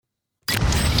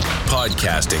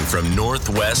Podcasting from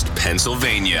Northwest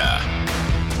Pennsylvania.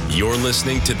 You're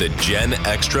listening to the Gen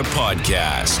Extra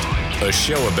Podcast, a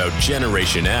show about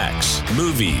Generation X,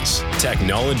 movies,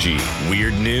 technology,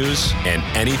 weird news, and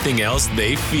anything else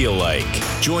they feel like.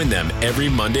 Join them every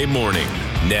Monday morning.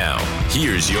 Now,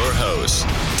 here's your hosts,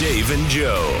 Dave and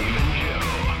Joe.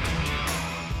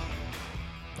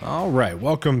 All right,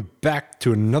 welcome back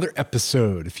to another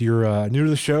episode. If you're new to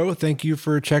the show, thank you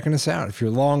for checking us out. If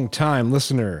you're a long-time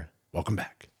listener, welcome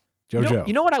back. Joe.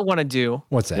 You know what I want to do?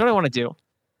 What's that? You know what I want to do?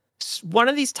 One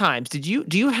of these times, do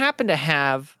you happen to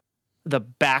have the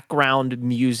background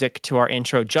music to our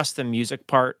intro, just the music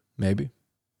part? Maybe.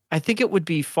 I think it would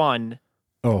be fun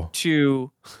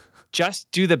to just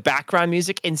do the background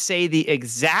music and say the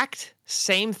exact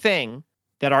same thing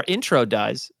that our intro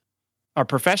does, our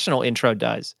professional intro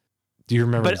does. Do you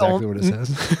remember exactly what it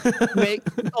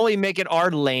says? only make it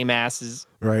our lame asses.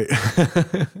 Right.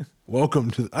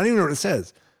 Welcome to... I don't even know what it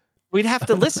says. We'd have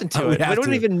to listen to it. We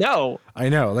don't even know. I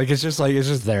know. It's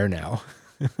just there now.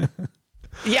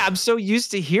 Yeah, I'm so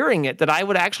used to hearing it that I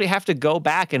would actually have to go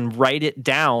back and write it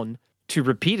down to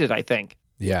repeat it, I think.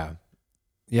 Yeah.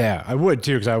 Yeah, I would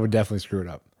too, because I would definitely screw it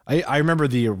up. I remember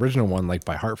the original one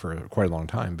by heart for quite a long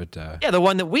time, but yeah, the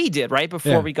one that we did right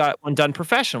before we got one done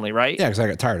professionally, right? Yeah, because I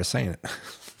got tired of saying it.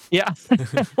 Yeah,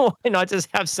 why not just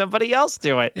have somebody else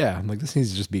do it? Yeah, I'm like, this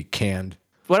needs to just be canned.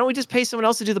 Why don't we just pay someone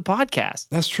else to do the podcast?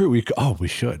 That's true. We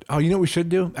should. Oh, you know what we should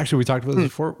do? Actually, we talked about this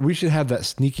before. We should have that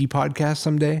sneaky podcast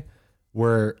someday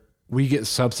where we get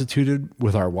substituted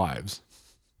with our wives.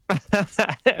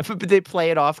 But they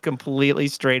play it off completely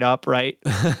straight up, right?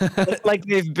 Like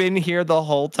they've been here the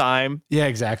whole time. Yeah,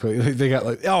 exactly. They got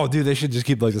they should just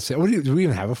keep the same. Do we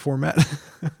even have a format?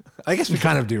 I guess we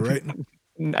kind of do, right?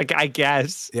 I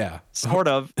guess. Yeah. Sort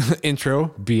of.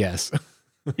 Intro, BS.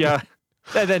 Yeah.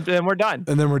 And then we're done.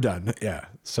 And then we're done. Yeah.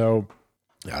 So,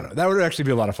 I don't know. That would actually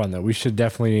be a lot of fun, though. We should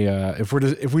definitely, if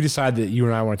we decide that you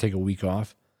and I want to take a week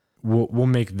off, we'll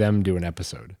make them do an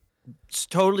episode. It's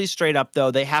totally straight up,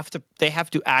 though. They have to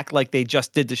act like they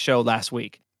just did the show last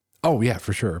week. Oh yeah,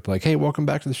 for sure. Like, hey, welcome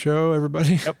back to the show,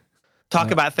 everybody. Yep.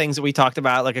 Talk about things that we talked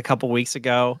about like a couple weeks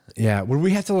ago. Yeah. Would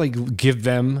we have to give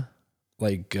them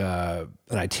an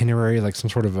itinerary, like some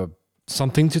sort of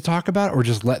something to talk about, or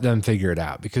just let them figure it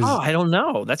out? Because I don't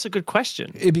know. That's a good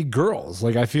question. It'd be girls.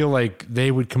 I feel like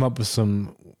they would come up with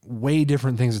some way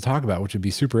different things to talk about, which would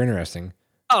be super interesting.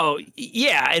 Oh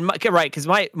yeah, and right, because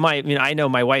I know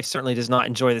my wife certainly does not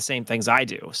enjoy the same things I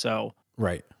do. So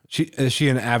right, is she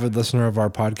an avid listener of our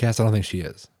podcast? I don't think she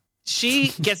is.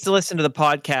 She gets to listen to the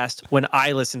podcast when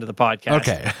I listen to the podcast.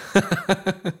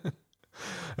 Okay.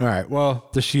 All right. Well,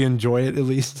 does she enjoy it at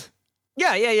least?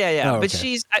 Yeah. Oh, but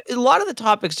okay. A lot of the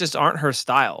topics just aren't her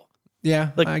style.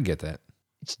 Yeah, I get that.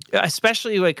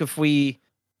 Especially if we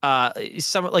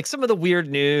some of the weird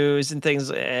news and things,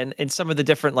 and some of the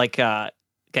different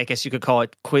I guess you could call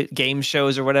it game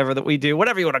shows or whatever that we do,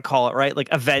 whatever you want to call it, right? Like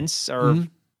events or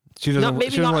She doesn't,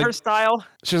 maybe not her style.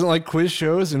 She doesn't like quiz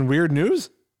shows and weird news?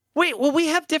 Wait, well, we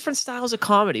have different styles of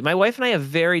comedy. My wife and I have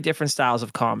very different styles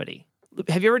of comedy.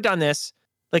 Have you ever done this?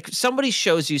 Like somebody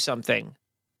shows you something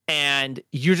and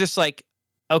you're just like,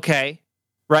 okay,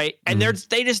 right? And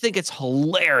they just think it's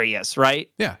hilarious, right?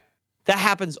 Yeah. That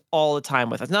happens all the time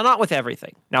with us. Now, not with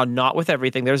everything.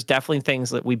 There's definitely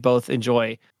things that we both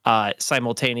enjoy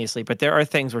simultaneously. But there are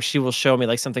things where she will show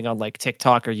me something on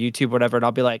TikTok or YouTube, or whatever, and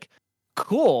I'll be like,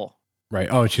 cool. Right.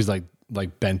 Oh, and she's like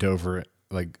bent over it,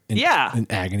 in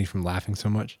agony from laughing so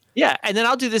much. Yeah. And then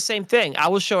I'll do the same thing. I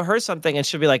will show her something and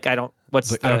she'll be like, I don't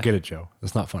get it, Joe.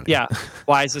 That's not funny. Yeah.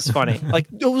 Why is this funny?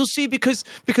 We'll see because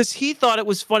he thought it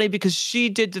was funny because she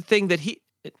did the thing that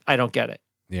I don't get it.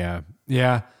 Yeah.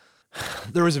 Yeah.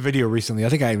 There was a video recently. I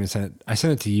think I even sent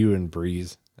it to you and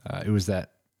Breeze. It was the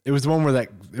one where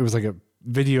it was like a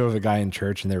video of a guy in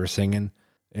church and they were singing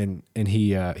and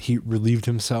he relieved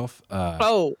himself.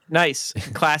 Oh, nice.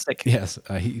 Classic. Yes.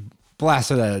 He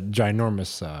blasted a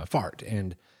ginormous fart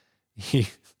and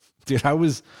I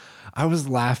was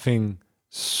laughing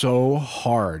so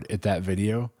hard at that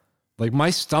video. My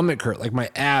stomach hurt, my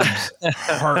abs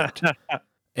hurt.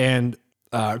 And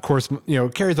of course,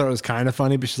 Carrie thought it was kind of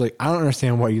funny, but she's like, I don't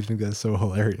understand why you think that's so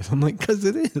hilarious. I'm like, because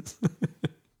it is.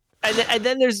 And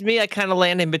then there's me. I kind of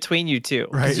land in between you two.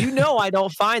 Right. I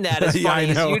don't find that as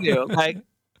funny as you do.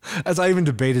 As I even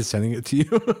debated sending it to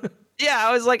you. Yeah,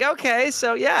 I was like, okay,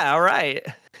 so yeah, all right.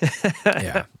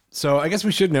 Yeah. So I guess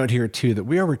we should note here, too, that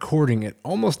we are recording at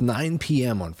almost 9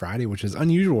 p.m. on Friday, which is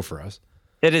unusual for us.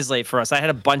 It is late for us. I had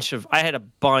a bunch of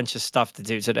stuff to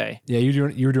do today. Yeah,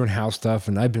 you were doing house stuff,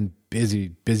 and I've been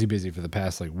busy for the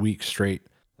past week straight,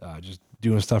 just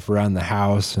doing stuff around the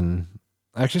house and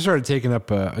I actually started taking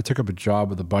up. I took up a job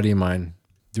with a buddy of mine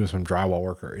doing some drywall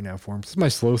work right now for him. This is my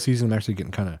slow season. I'm actually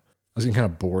getting kind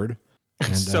of bored.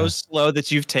 And, so slow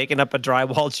that you've taken up a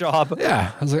drywall job.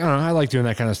 Yeah, I was like, I don't know. I like doing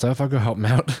that kind of stuff. I'll go help him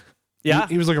out. Yeah,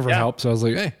 he was looking for help, so I was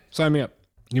like, hey, sign me up.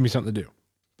 Give me something to do.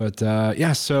 But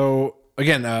yeah, so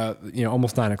again,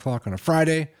 almost 9:00 on a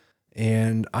Friday,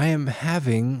 and I am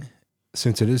having,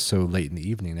 since it is so late in the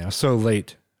evening now, so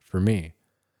late for me.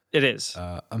 It is.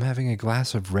 I'm having a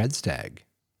glass of Red Stag.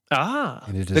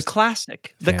 The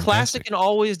classic. The classic and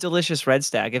always delicious Red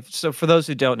Stag. So for those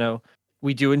who don't know,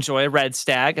 we do enjoy a Red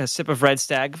Stag, a sip of Red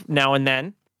Stag now and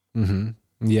then. Mm-hmm.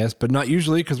 Yes, but not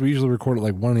usually, because we usually record at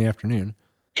like 1 in the afternoon.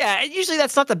 Yeah, usually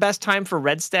that's not the best time for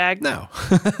Red Stag. No.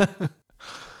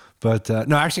 But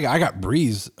no, actually, I got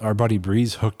Breeze, our buddy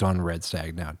Breeze, hooked on Red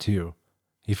Stag now too.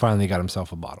 He finally got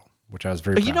himself a bottle, which I was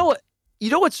very proud of.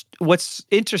 You know what's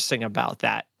interesting about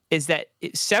that is that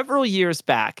several years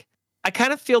back, I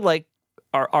kind of feel like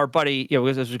our buddy,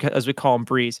 as we call him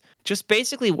Breeze, just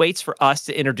basically waits for us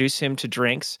to introduce him to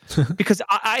drinks because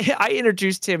I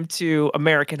introduced him to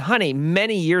American Honey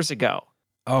many years ago.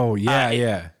 Oh yeah,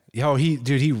 yeah. Oh,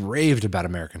 he raved about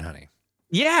American Honey.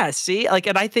 Yeah, see,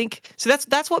 and I think so.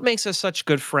 That's what makes us such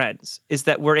good friends is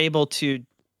that we're able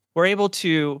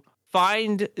to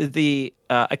find the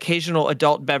occasional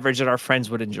adult beverage that our friends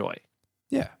would enjoy.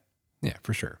 Yeah,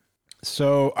 for sure.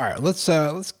 So, all right, let's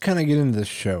kind of get into the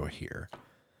show here.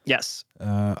 Yes.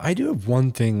 I do have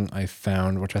one thing I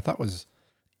found, which I thought was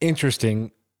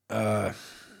interesting,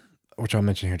 which I'll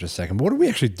mention here in just a second. But what did we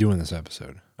actually do in this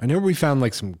episode? I know we found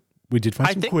we did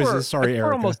find some quizzes. Sorry, Erica.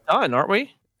 We're almost done, aren't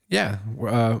we? Yeah.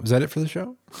 Was that it for the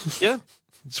show? Yeah.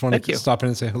 Just wanted to stop in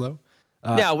and say hello.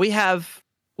 Yeah, we have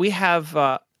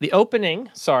the opening.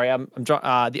 Sorry,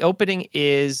 the opening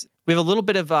is we have a little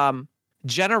bit of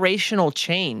generational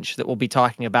change that we'll be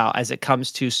talking about as it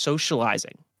comes to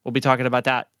socializing. We'll be talking about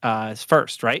that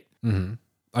first, right? Mm-hmm.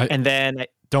 And then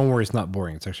don't worry, it's not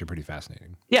boring. It's actually pretty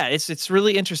fascinating. Yeah, it's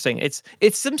really interesting. It's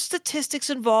some statistics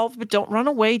involved, but don't run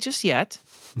away just yet.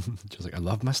 Just like I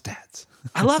love my stats.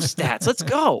 I love stats. Let's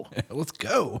go. Let's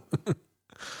go.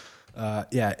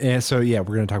 Yeah, and so we're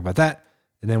going to talk about that,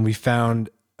 and then we found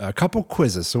a couple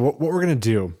quizzes. So what we're going to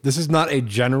do? This is not a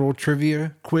general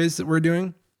trivia quiz that we're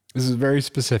doing. This is very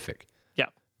specific. Yeah,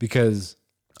 because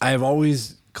I have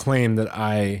always claimed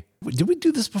that did we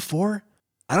do this before?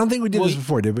 I don't think we did this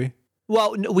before, did we?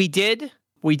 Well, no, we did.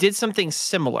 We did something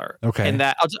similar. Okay. And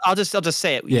that I'll just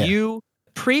say it. Yeah.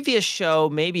 Previous show,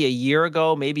 maybe a year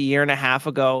ago, maybe a year and a half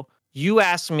ago, you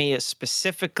asked me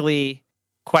specifically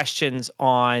questions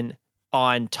on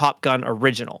Top Gun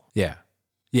original. Yeah.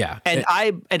 Yeah. And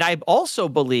I also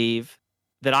believe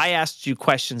that I asked you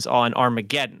questions on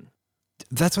Armageddon.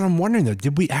 That's what I'm wondering though.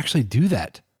 Did we actually do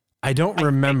that? I don't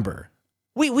remember.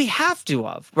 We have to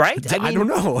have, right? I don't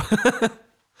know.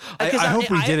 I hope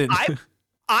we didn't.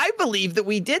 I believe that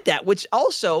we did that, which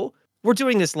also, we're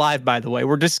doing this live, by the way.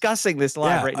 We're discussing this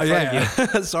live right in front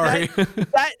of you. Sorry.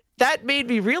 That made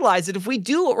me realize that if we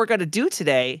do what we're going to do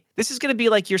today, this is going to be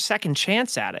like your second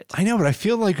chance at it. I know, but I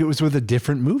feel like it was with a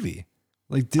different movie.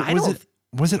 Like,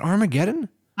 was it Armageddon?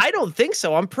 I don't think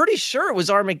so. I'm pretty sure it was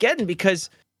Armageddon because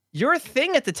your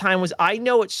thing at the time was, I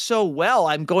know it so well,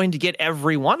 I'm going to get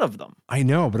every one of them. I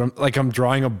know, but I'm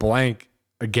drawing a blank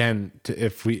again to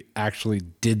if we actually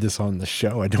did this on the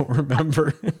show. I don't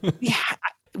remember.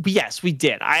 Yes, we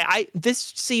did. This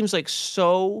seems like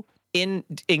so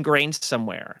ingrained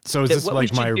somewhere. So is this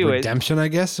like my redemption, I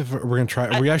guess? If we're going to try,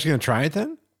 are we actually going to try it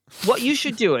then? What we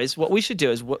should do is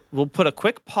we'll put a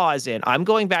quick pause in. I'm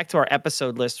going back to our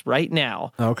episode list right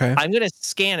now. Okay. I'm going to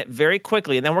scan it very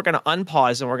quickly, and then we're going to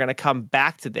unpause, and we're going to come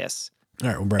back to this. All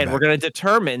right, we'll bring it back. We're going to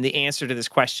determine the answer to this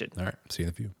question. All right, see you in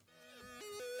a few.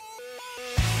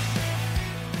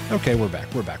 Okay, we're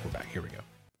back. Here we go.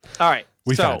 All right.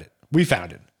 We found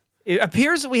it. It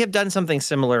appears that we have done something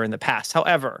similar in the past.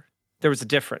 However, there was a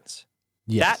difference.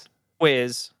 Yes. That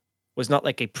quiz was not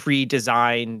like a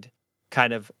pre-designed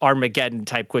kind of Armageddon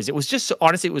type quiz. It was just,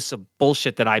 honestly, it was some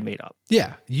bullshit that I made up.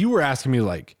 Yeah. You were asking me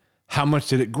like, how much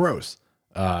did it gross?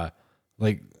 What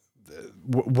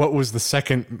was the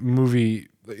second movie?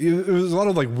 It was a lot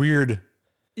of like weird.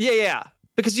 Yeah.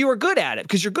 Because you were good at it,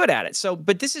 because you're good at it. So,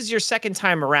 but this is your second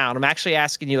time around. I'm actually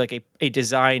asking you like a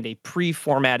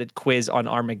pre-formatted quiz on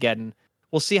Armageddon.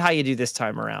 We'll see how you do this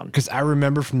time around. Because I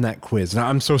remember from that quiz, and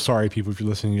I'm so sorry, people, if you're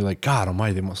listening, you're like, God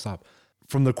almighty, they won't stop.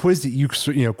 From the quiz that you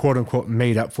quote unquote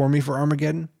made up for me for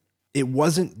Armageddon, it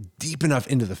wasn't deep enough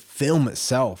into the film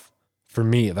itself for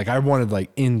me. Like I wanted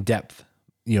like in-depth,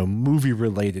 movie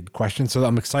related questions. So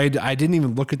I'm excited. I didn't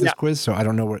even look at this quiz, so I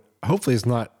don't know hopefully it's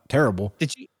not terrible.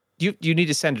 Did You need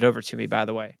to send it over to me, by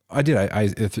the way. I did.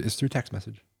 It's through text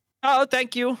message. Oh,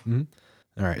 thank you. Mm-hmm.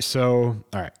 All right. So,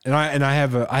 all right. And I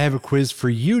have a quiz for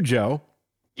you, Joe.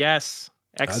 Yes.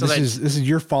 Excellent. This is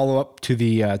your follow-up to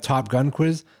the Top Gun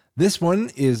quiz. This one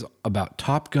is about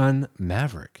Top Gun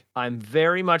Maverick. I'm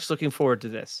very much looking forward to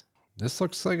this. This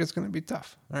looks like it's going to be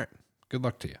tough. All right. Good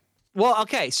luck to you. Well,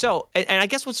 okay. So, and I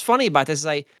guess what's funny about this is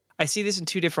I see this in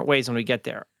two different ways when we get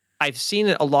there. I've seen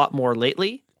it a lot more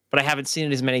lately, but I haven't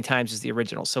seen it as many times as the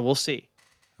original. So we'll see.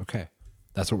 Okay.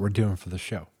 That's what we're doing for the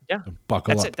show. Yeah. So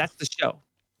buckle That's up. it. That's the show.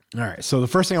 All right. So the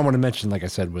first thing I want to mention, like I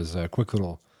said, was a quick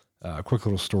little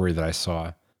story that I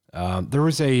saw. There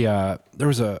was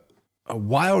a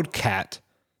wildcat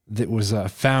that was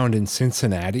found in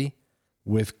Cincinnati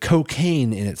with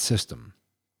cocaine in its system.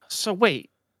 So wait,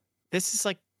 this is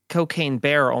like Cocaine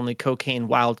Bear, only Cocaine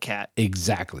Wildcat.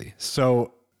 Exactly.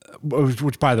 So,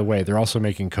 which by the way, they're also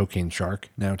making Cocaine Shark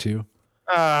now too.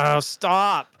 Oh,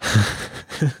 stop.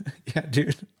 Yeah,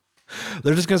 dude.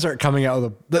 They're just gonna start coming out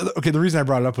with the reason I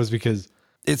brought it up was because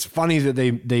it's funny that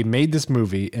they made this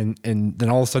movie and then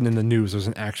all of a sudden in the news there's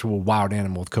an actual wild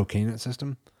animal with cocaine in its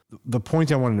system. The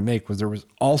point I wanted to make was there was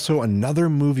also another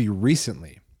movie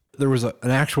recently. There was an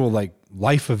actual like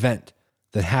life event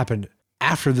that happened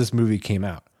after this movie came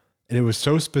out, and it was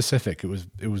so specific.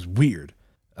 It was weird.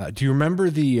 Do you remember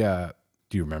Do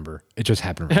you remember? It just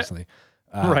happened recently.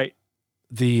 Right.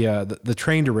 The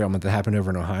train derailment that happened over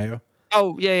in Ohio.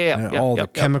 Oh, yeah. And all the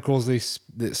chemicals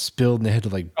that spilled and they had to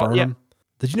like burn them.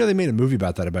 Did you know they made a movie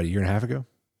about that about a year and a half ago?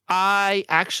 I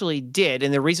actually did.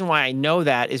 And the reason why I know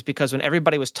that is because when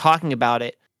everybody was talking about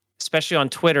it, especially on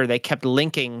Twitter, they kept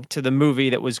linking to the movie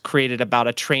that was created about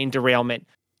a train derailment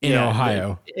in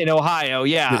Ohio. In Ohio,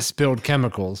 yeah. That spilled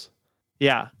chemicals.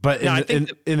 Yeah. But in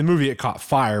the movie, it caught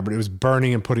fire, but it was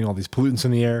burning and putting all these pollutants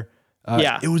in the air.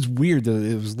 It was weird.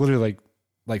 It was literally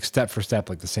like step for step,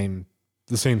 like the same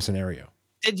scenario.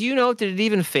 Did you know, did it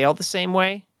even fail the same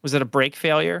way? Was it a brake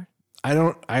failure?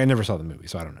 I never saw the movie,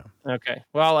 so I don't know. Okay.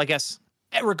 Well, I guess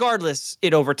regardless,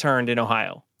 it overturned in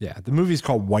Ohio. Yeah. The movie's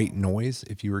called White Noise,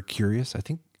 if you were curious. I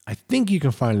think you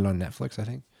can find it on Netflix, I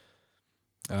think.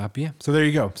 But yeah, so there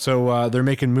you go. So they're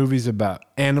making movies about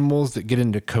animals that get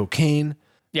into cocaine.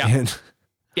 Yeah.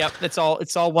 Yep. It's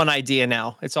all one idea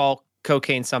now. It's all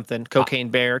cocaine something. Cocaine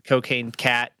bear, cocaine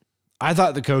cat. I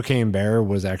thought the Cocaine Bear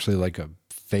was actually like a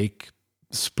fake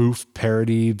spoof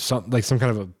parody, some kind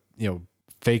of a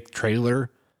fake trailer.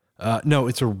 No,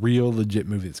 it's a real legit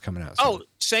movie that's coming out soon. Oh,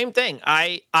 same thing.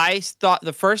 I thought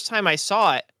the first time I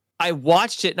saw it, I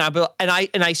watched it and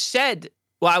I said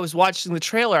while I was watching the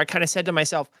trailer, I kind of said to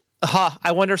myself,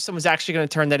 I wonder if someone's actually going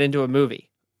to turn that into a movie.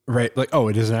 Right. Like, oh,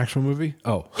 it is an actual movie?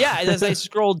 Oh. Yeah, and as I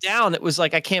scrolled down, it was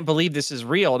like, I can't believe this is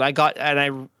real. And I got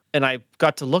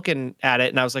to looking at it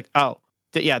and I was like, oh,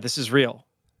 yeah, this is real.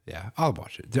 Yeah, I'll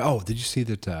watch it. Oh, did you see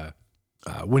that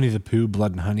Winnie the Pooh,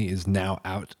 Blood and Honey is now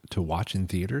out to watch in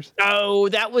theaters? Oh,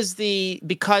 that was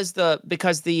because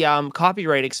the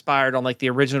copyright expired on like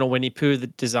the original Winnie Pooh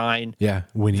design. Yeah,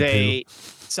 Winnie Pooh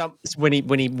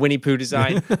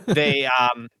design.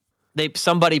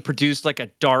 Somebody produced like a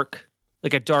dark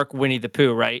Winnie the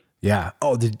Pooh, right? Yeah.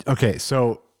 Oh, okay.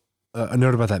 So a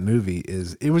note about that movie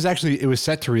is it was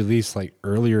set to release like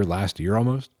earlier last year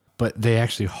almost, but they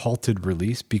actually halted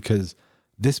release because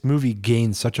this movie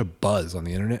gained such a buzz on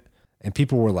the internet and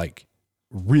people were like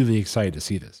really excited to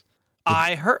see this.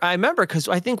 I remember because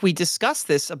I think we discussed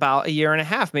this about a year and a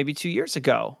half, maybe 2 years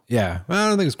ago. Yeah. Well, I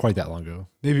don't think it's quite that long ago.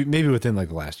 Maybe within like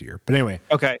the last year. But anyway.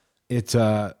 Okay. It's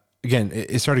again,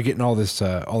 it started getting all this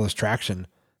traction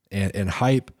and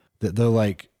hype that they're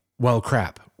like, well,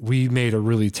 crap, we made a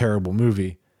really terrible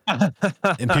movie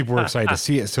and people were excited to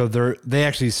see it. So they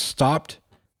actually stopped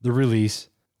the release,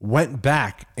 went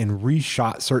back and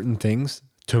reshot certain things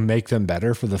to make them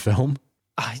better for the film.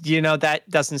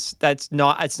 It's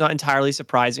not entirely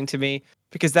surprising to me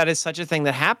because that is such a thing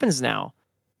that happens now.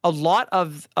 A lot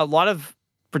of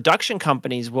production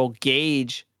companies will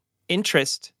gauge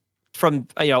interest from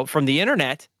the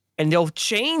internet and they'll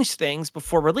change things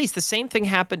before release. The same thing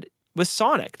happened with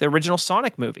Sonic, the original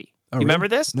Sonic movie. Oh, you remember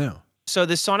this? No. So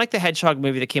the Sonic the Hedgehog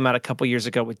movie that came out a couple years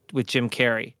ago with Jim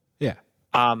Carrey. Yeah.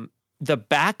 The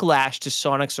backlash to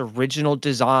Sonic's original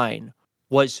design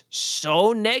was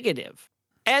so negative.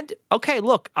 And okay,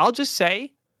 look, I'll just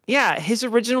say, yeah, his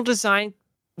original design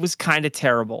was kind of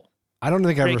terrible. I don't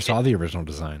think I ever saw the original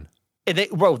design.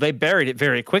 They buried it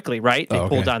very quickly, right? They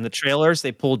pulled down the trailers,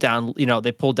 they pulled down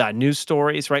news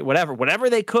stories, right? Whatever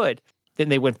they could. Then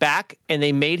they went back and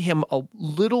they made him a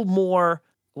little more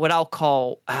what I'll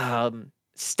call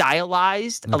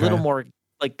stylized, a little more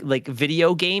like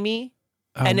video gamey.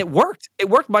 and it worked. It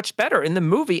worked much better, and the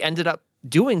movie ended up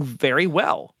doing very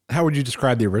well. How would you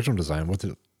describe the original design? What's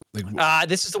it like?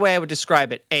 This is the way I would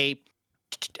describe it: a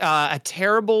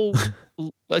terrible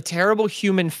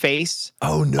human face.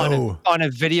 Oh no! On a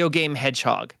video game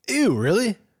hedgehog. Ew!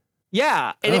 Really?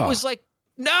 Yeah, and it was like,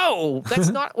 no, that's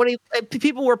not what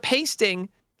people were pasting.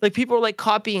 Like people were like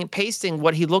copying and pasting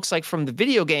what he looks like from the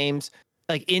video games,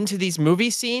 like into these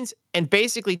movie scenes, and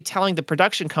basically telling the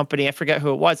production company, I forget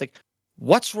who it was, like,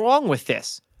 what's wrong with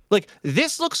this? Like,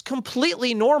 this looks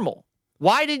completely normal.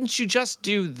 Why didn't you just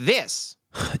do this?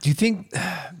 Do you think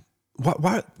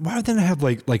why didn't I have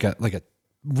like a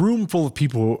room full of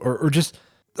people or just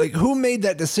like who made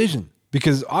that decision?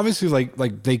 Because obviously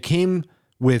like they came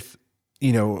with,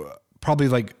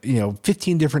 probably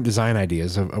 15 different design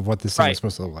ideas of what this thing is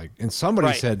supposed to look like. And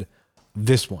somebody said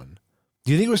this one.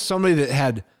 Do you think it was somebody that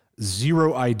had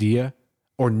zero idea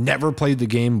or never played the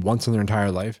game once in their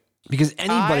entire life? Because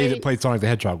anybody that played Sonic the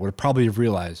Hedgehog would have probably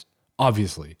realized,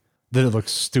 obviously, that it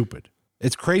looks stupid.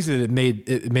 It's crazy that it made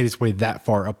its way that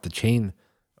far up the chain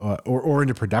or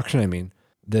into production. I mean,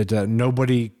 that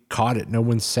nobody caught it. No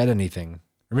one said anything.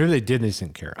 Or maybe they did and they just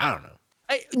didn't care. I don't know.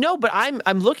 No, but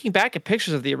I'm looking back at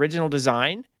pictures of the original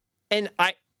design, and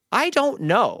I don't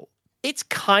know. It's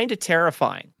kind of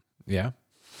terrifying. Yeah.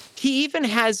 He even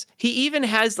has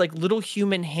like little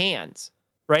human hands,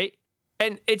 right?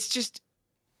 And it just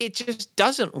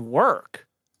doesn't work.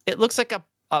 It looks like a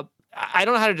I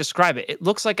don't know how to describe it. It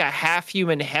looks like a half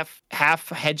human, half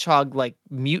hedgehog, like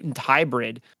mutant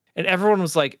hybrid, and everyone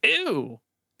was like, "Ew."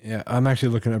 Yeah, I'm actually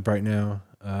looking up right now.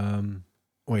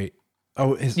 Wait.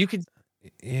 Oh, you could.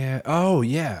 Yeah. Oh,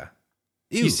 yeah.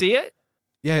 Ew. You see it?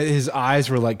 Yeah, his eyes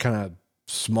were like kind of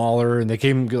smaller, and they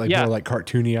came like more like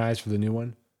cartoony eyes for the new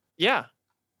one. Yeah.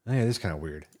 Oh, yeah, this is kind of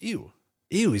weird. Ew.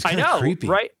 He's kind of creepy,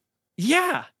 right?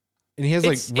 Yeah. And he has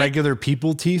like regular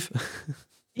people teeth.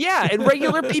 Yeah, and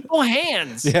regular people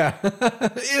hands. Yeah.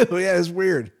 Ew. Yeah, it's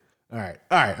weird. All right.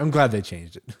 I'm glad they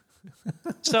changed it.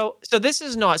 So this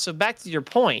is not. So back to your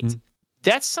point. Mm-hmm.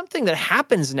 That's something that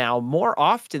happens now more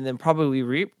often than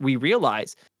probably we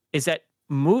realize, is that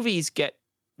movies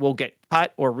will get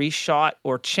cut or reshot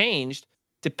or changed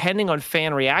depending on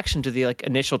fan reaction to the like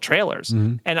initial trailers.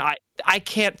 Mm-hmm. And I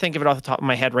can't think of it off the top of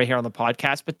my head right here on the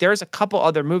podcast, but there's a couple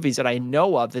other movies that I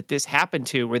know of that this happened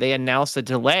to where they announced a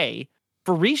delay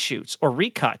for reshoots or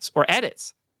recuts or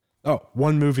edits. Oh,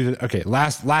 one movie okay,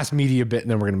 last media bit,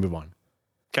 and then we're gonna move on.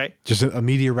 Okay. Just a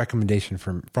media recommendation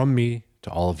from me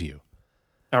to all of you.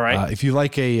 All right. If you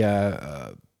like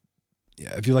a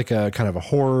kind of a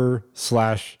horror /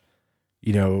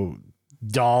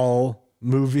 doll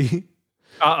movie.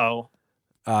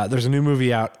 There's a new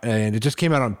movie out, and it just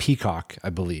came out on Peacock, I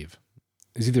believe.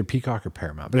 It's either Peacock or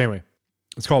Paramount. But anyway,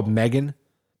 it's called Megan.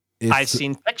 I've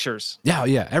seen pictures.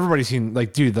 Yeah. Everybody's seen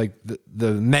the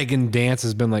Megan dance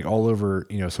has been like all over,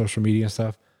 social media and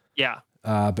stuff. Yeah.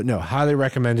 But no, highly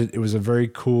recommend it. It was a very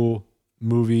cool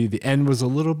movie. The end was a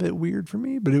little bit weird for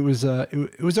me, but it was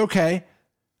okay.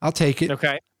 I'll take it.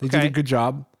 Okay. They did a good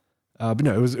job. But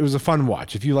no, it was a fun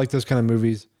watch. If you like those kind of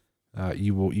movies,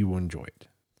 you will enjoy it.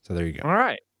 So there you go. All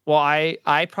right. Well,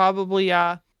 I probably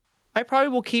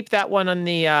will keep that one on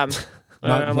the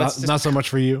not so much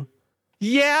for you.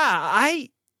 Yeah,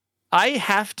 I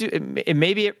have to.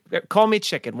 Maybe call me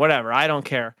chicken, whatever. I don't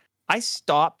care. I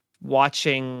stopped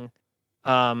watching. It's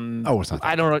not.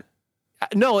 I don't know.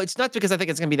 No, it's not because I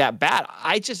think it's gonna be that bad.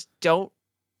 I just don't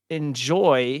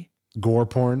enjoy gore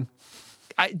porn.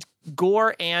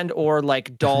 Gore and or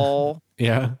like doll.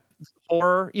 Yeah.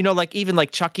 Or like even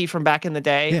like Chucky from back in the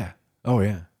day. Yeah. Oh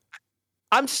yeah.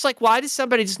 I'm just like, why does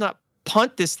somebody just not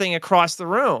punt this thing across the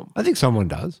room? I think someone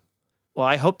does. Well,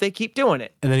 I hope they keep doing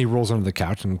it. And then he rolls under the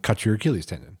couch and cuts your Achilles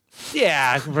tendon.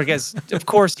 Yeah, because of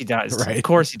course he does. Right. Of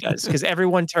course he does. Because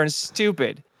everyone turns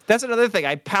stupid. That's another thing.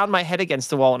 I pound my head against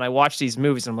the wall and I watch these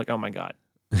movies and I'm like, oh my God.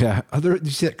 Yeah. Did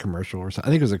you see that commercial or something?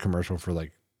 I think it was a commercial for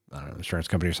like, I don't know, insurance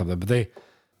company or something. But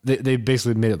they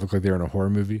basically made it look like they were in a horror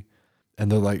movie. And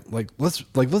they're like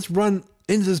let's run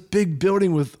into this big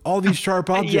building with all these sharp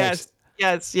objects.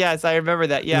 Yes. I remember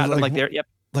that. Yeah. Like, I'm like there. Yep.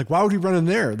 Like, why would he run in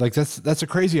there? Like, that's a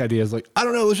crazy idea. It's like, I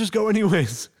don't know. Let's just go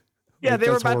anyways. Yeah, they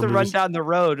were about to run down the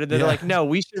road, and they're like, no,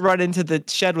 we should run into the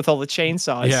shed with all the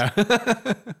chainsaws. Yeah.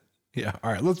 Yeah.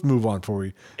 All right, let's move on before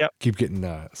we keep getting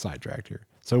sidetracked here.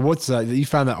 So what's, you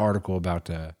found that article about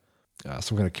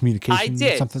some kind of communication? I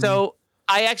did. Something? So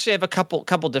I actually have a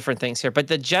couple different things here, but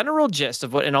the general gist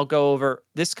of what, and I'll go over,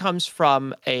 this comes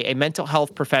from a mental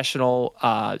health professional,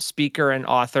 speaker and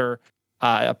author,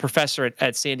 a professor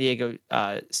at San Diego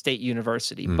State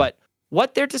University. But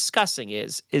what they're discussing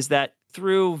is that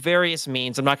through various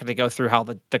means. I'm not going to go through how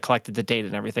they collected the data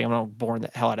and everything. I'm not boring the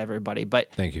hell out of everybody.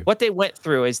 But Thank you. what they went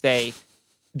through is they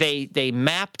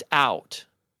mapped out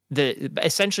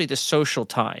essentially the social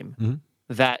time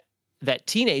that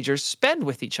teenagers spend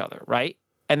with each other, right?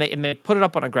 And they put it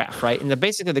up on a graph, right? And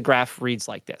basically the graph reads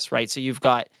like this, right? So you've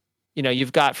got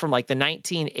from like the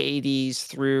 1980s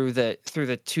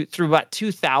through about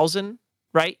 2000,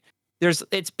 right?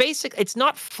 It's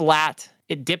not flat.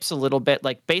 It dips a little bit.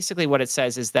 Like basically what it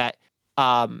says is that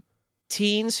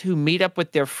teens who meet up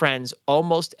with their friends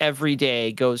almost every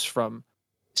day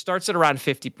starts at around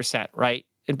 50%, right?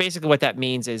 And basically what that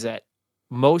means is that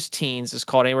most teens is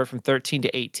called anywhere from 13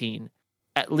 to 18.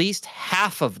 At least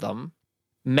half of them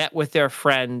met with their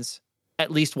friends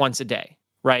at least once a day,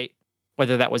 right?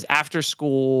 Whether that was after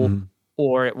school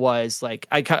or it was like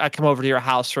I come over to your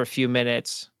house for a few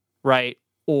minutes, right?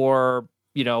 Or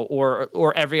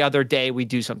or every other day we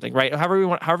do something, right? However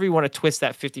you want to twist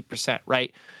that 50%,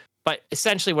 right? But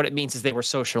essentially what it means is they were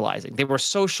socializing. They were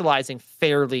socializing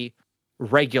fairly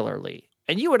regularly.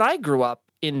 And you and I grew up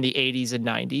in the 80s and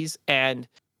 90s. And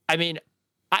I mean,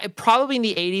 I probably in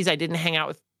the 80s, I didn't hang out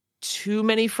with too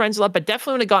many friends a lot, but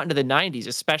definitely when it got into the 90s,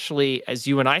 especially as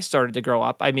you and I started to grow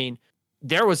up, I mean,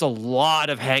 there was a lot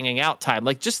of hanging out time.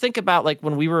 Like just think about like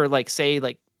when we were like, say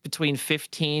like between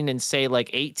 15 and say like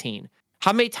 18,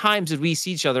 how many times did we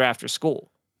see each other after school?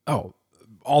 Oh,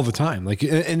 all the time. Like,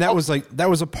 and that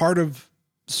was a part of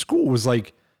school was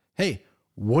like, hey,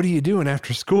 what are you doing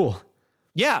after school?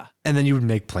 Yeah. And then you would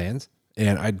make plans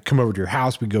and I'd come over to your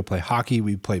house. We'd go play hockey.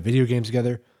 We'd play video games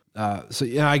together. So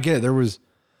yeah, I get it.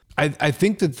 I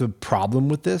think that the problem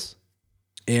with this,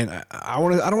 and I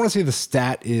don't want to say the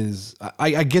stat is,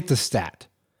 I get the stat.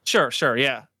 Sure.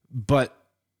 Yeah. But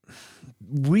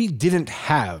we didn't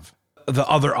have the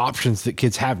other options that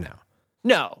kids have now.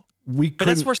 No. But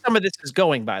that's where some of this is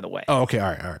going, by the way. Oh, okay.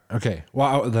 All right. Okay.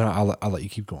 Well, then I'll let you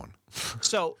keep going.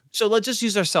 So let's just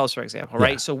use ourselves for example,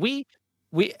 right? So we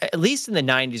at least in the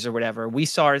 90s or whatever, we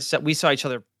saw each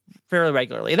other fairly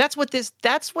regularly. And that's what this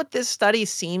study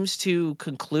seems to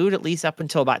conclude, at least up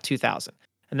until about 2000.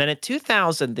 And then at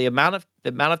 2000, the amount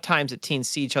of times that teens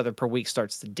see each other per week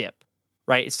starts to dip,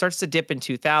 right? It starts to dip in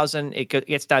 2000. It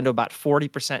gets down to about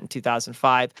 40% in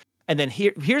 2005. And then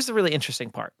here's the really interesting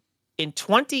part. In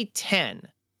 2010,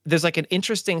 there's like an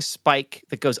interesting spike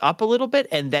that goes up a little bit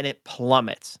and then it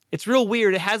plummets. It's real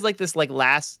weird. It has like this like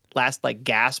last like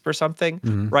gasp or something,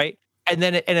 right? And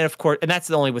then of course, and that's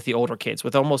only with the older kids.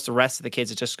 With almost the rest of the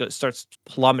kids, it just starts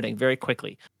plummeting very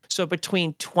quickly. So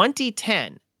between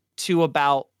 2010 to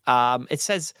about it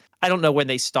says, I don't know when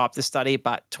they stopped the study,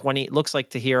 but looks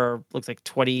like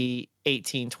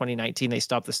 2018, 2019 they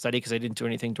stopped the study because they didn't do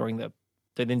any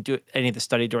of the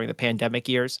study during the pandemic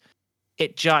years.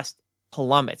 It just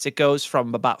plummets. It goes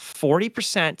from about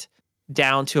 40%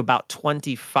 down to about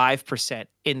 25%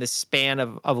 in the span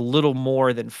of a little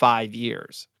more than 5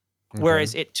 years. Okay.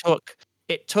 Whereas it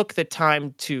took the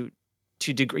time to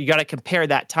degree. You got to compare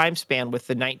that time span with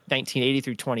the 1980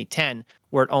 through 2010,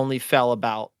 where it only fell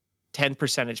about 10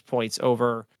 percentage points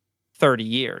over 30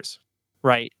 years,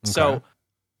 right? Okay. So,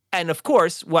 and of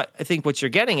course, what you're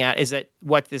getting at is that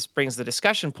what this brings the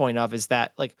discussion point of is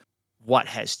that like what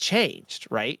has changed,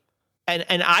 right?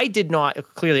 And I did not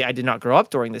grow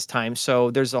up during this time,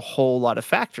 so there's a whole lot of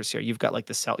factors here. You've got like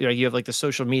you have like the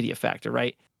social media factor,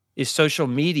 right? Is social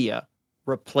media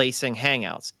replacing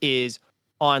Hangouts? Is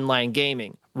online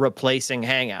gaming replacing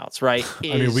Hangouts, right?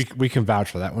 I mean, we can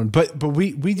vouch for that one, but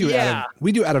we do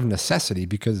out of necessity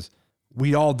because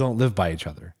we all don't live by each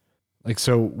other. Like,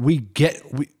 so we've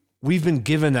been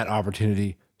given that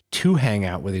opportunity to hang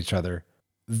out with each other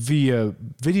via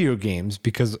video games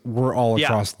because we're all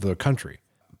across the country.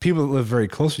 People that live very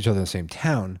close to each other in the same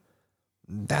town,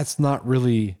 that's not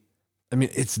really, I mean,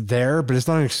 it's there, but it's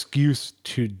not an excuse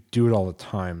to do it all the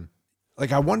time.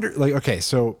 Like, I wonder, like, okay,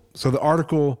 so the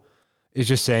article is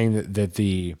just saying that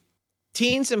the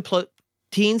teens in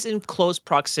close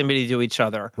proximity to each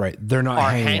other, right? They're not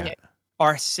hanging out.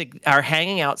 Are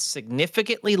hanging out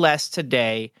significantly less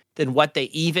today than what they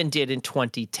even did in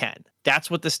 2010. That's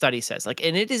what the study says. Like,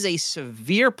 and it is a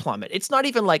severe plummet. It's not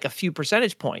even like a few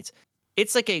percentage points.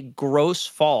 It's like a gross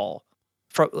fall.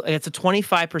 It's a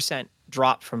 25%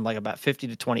 drop from like about 50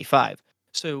 to 25.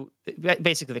 So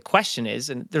basically the question is,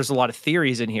 and there's a lot of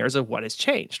theories in here, is of what has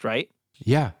changed, right?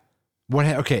 Yeah.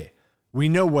 Okay. We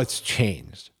know what's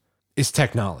changed is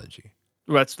technology.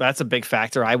 That's a big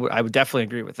factor. I would definitely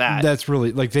agree with that. That's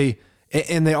really like they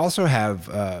also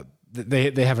have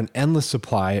they have an endless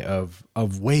supply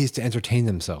of ways to entertain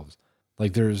themselves.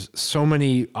 Like there's so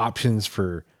many options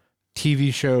for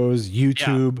TV shows,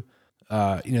 YouTube,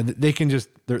 they can just,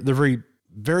 they're very,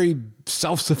 very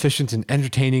self-sufficient and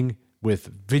entertaining with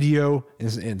video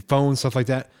and phone, stuff like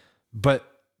that. But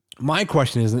my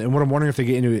question is, and what I'm wondering if they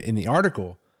get into in the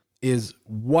article is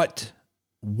what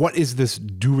is this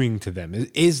doing to them?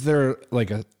 Is there like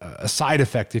a side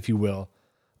effect, if you will,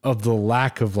 of the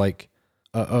lack of like,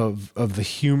 of the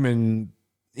human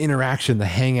interaction, the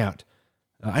hangout?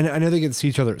 I know they get to see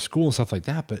each other at school and stuff like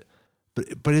that,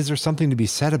 but is there something to be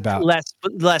said about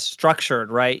less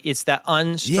structured, right? It's that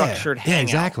unstructured hangout,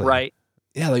 exactly. right?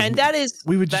 Yeah, like and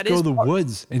we would just go to the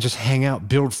woods and just hang out,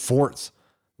 build forts.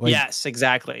 Like, yes,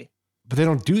 exactly. But they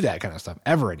don't do that kind of stuff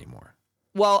ever anymore.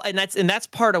 Well, and that's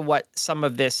part of what some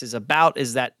of this is about,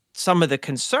 is that some of the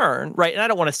concern, right? And I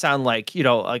don't want to sound like,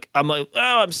 like I'm like,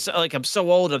 oh, I'm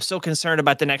so old, I'm so concerned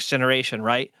about the next generation,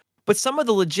 right? But some of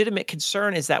the legitimate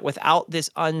concern is that without this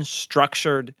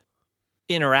unstructured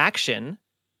interaction,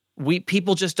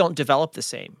 people just don't develop the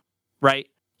same, right?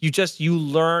 You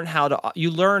learn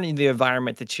in the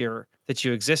environment that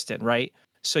you exist in, right?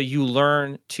 So you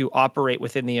learn to operate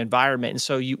within the environment. And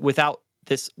so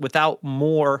without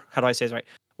more, how do I say this right?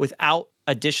 Without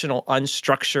additional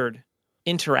unstructured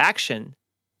interaction,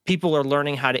 people are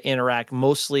learning how to interact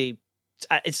mostly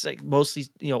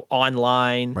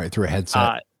online, right? Through a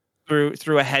headset,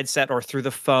 through a headset, or through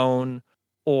the phone,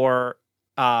 or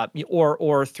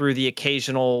through the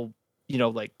occasional,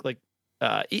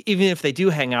 even if they do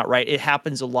hang out, right? It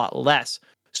happens a lot less.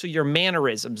 So your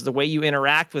mannerisms, the way you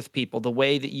interact with people, the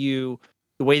way that you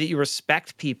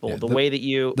respect people, the way that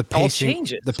the pacing, all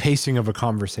changes. The pacing of a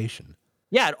conversation.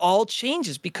 Yeah, it all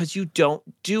changes because you don't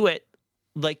do it,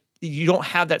 like you don't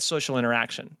have that social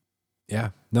interaction. Yeah,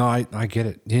 no, I get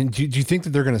it. And do you think that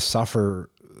they're going to suffer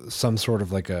some sort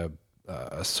of like a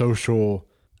social,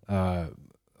 I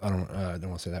don't want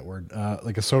to say that word,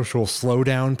 like a social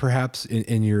slowdown perhaps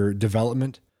in your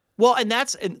development? Well, and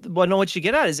what you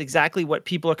get at is exactly what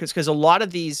people are, because a lot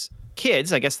of these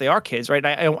kids, I guess they are kids, right?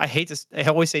 I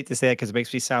always hate to say that because it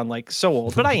makes me sound like so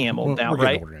old, but I am old now,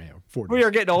 right? We are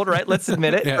getting older, right? Let's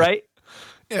admit it, yeah. Right?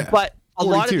 Yeah. But a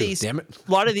lot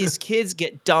of these kids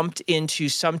get dumped into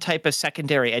some type of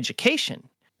secondary education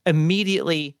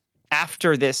immediately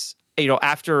after this,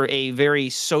 after a very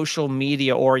social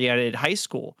media oriented high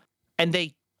school. And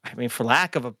for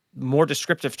lack of a more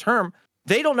descriptive term,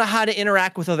 they don't know how to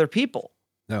interact with other people.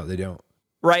 No, they don't.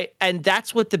 Right. And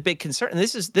that's what the big concern. And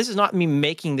this is not me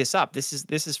making this up. This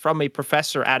is from a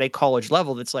professor at a college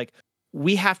level. That's like,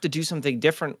 we have to do something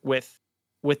different with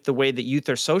the way that youth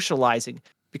are socializing,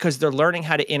 because they're learning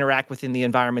how to interact within the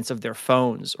environments of their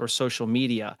phones or social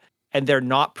media. And they're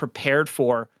not prepared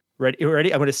for, ready?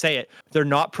 I'm going to say it. They're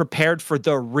not prepared for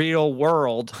the real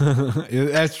world.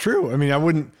 That's true. I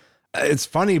mean, it's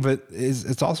funny, but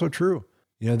it's also true.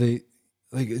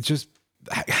 It's just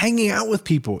hanging out with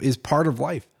people is part of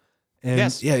life. And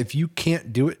yes. Yeah, if you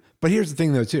can't do it, but here's the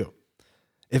thing though, too.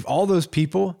 If all those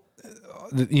people,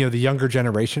 the younger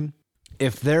generation,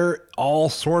 if they're all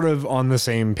sort of on the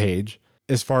same page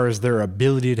as far as their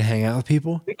ability to hang out with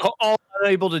people, all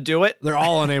unable to do it. They're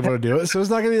all unable to do it. So it's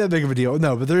not going to be that big of a deal.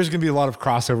 No, but there's going to be a lot of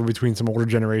crossover between some older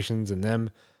generations and them.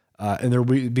 And there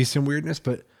will be some weirdness,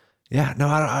 but yeah, no,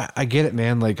 I get it,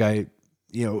 man. Like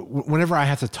whenever I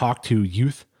have to talk to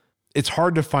youth, it's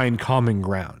hard to find common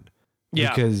ground.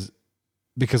 Yeah.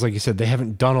 Because like you said, they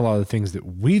haven't done a lot of the things that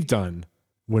we've done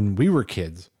when we were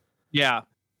kids. Yeah.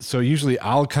 So usually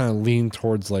I'll kind of lean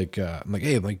towards like, I'm like,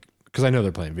 hey, like, because I know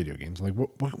they're playing video games. I'm like,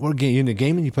 what game? You in a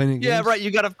game and you playing games? Yeah, right. You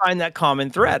got to find that common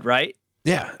thread, right?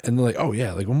 Yeah. And they're like, oh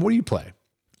yeah, like, well, what do you play?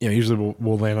 Usually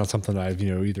we'll land on something I've,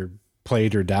 either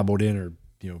played or dabbled in or,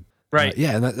 right.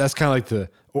 Yeah. And that's kind of like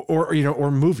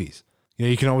or movies.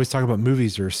 You can always talk about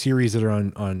movies or series that are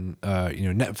on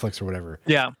Netflix or whatever.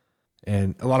 Yeah.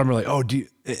 And a lot of them are like, oh,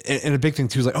 and a big thing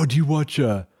too is like, oh, do you watch,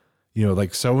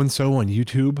 like so-and-so on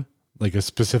YouTube? Like a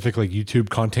specific like YouTube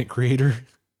content creator?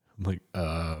 I'm like,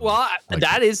 well,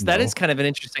 that is kind of an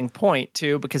interesting point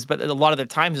too, but a lot of the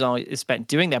time is spent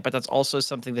doing that. But that's also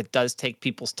something that does take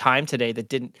people's time today that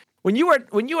didn't, when you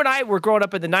and I were growing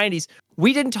up in the 90s,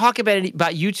 we didn't talk about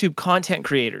YouTube content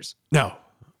creators. No,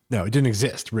 it didn't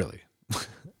exist really.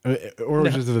 Or it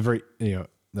was just the very,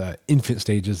 the infant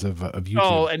stages of YouTube.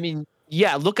 Oh, I mean,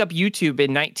 yeah, look up YouTube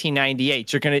in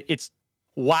 1998. It's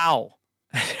wow.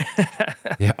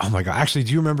 Yeah. Oh my God. Actually,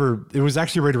 do you remember? It was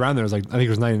actually right around there. It was like, I think it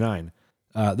was 99.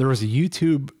 There was a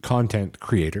YouTube content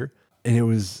creator, and it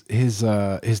was his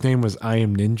name was I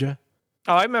Am Ninja.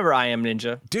 Oh, I remember I Am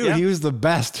Ninja. Dude, yeah. He was the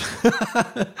best.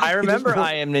 I remember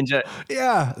I Am Ninja.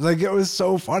 Yeah. Like it was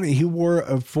so funny. He wore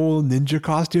a full ninja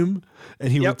costume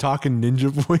and he would talk in ninja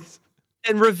voice.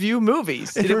 and review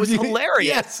movies. And it was hilarious.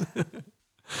 Yes.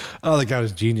 Oh, the guy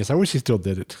was genius. I wish he still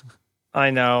did it. I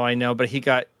know, but he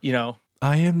got,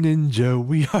 I am ninja.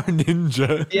 We are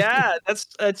ninja. Yeah,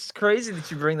 that's crazy that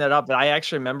you bring that up. But I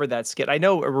actually remember that skit. I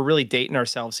know we're really dating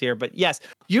ourselves here, but yes,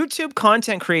 YouTube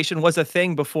content creation was a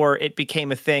thing before it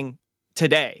became a thing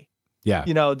today. Yeah.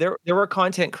 There were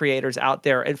content creators out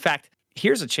there. In fact,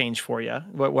 here's a change for you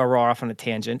where we're off on a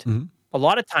tangent. Mm-hmm. A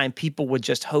lot of time people would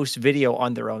just host video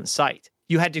on their own site.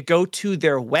 You had to go to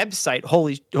their website.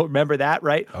 Remember that,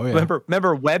 right? Oh, yeah.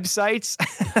 Remember websites?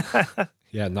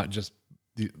 Yeah, not just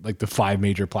the 5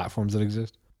 major platforms that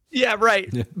exist. Yeah, right.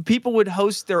 Yeah. People would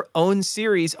host their own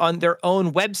series on their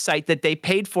own website that they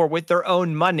paid for with their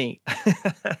own money.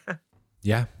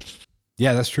 Yeah.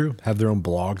 Yeah, that's true. Have their own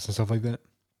blogs and stuff like that.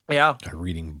 Yeah.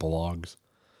 Reading blogs.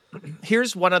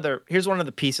 Here's one other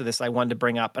piece of this I wanted to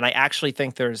bring up, and I actually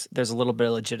think there's a little bit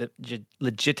of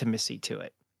legitimacy to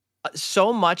it.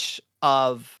 So much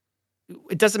of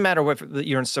it doesn't matter whether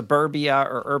you're in suburbia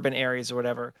or urban areas or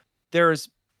whatever. There's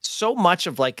so much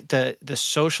of like the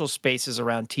social spaces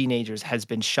around teenagers has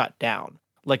been shut down.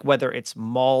 Like whether it's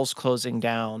malls closing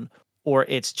down or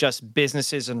it's just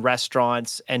businesses and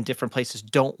restaurants and different places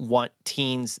don't want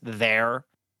teens there,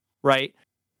 right?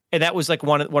 And that was like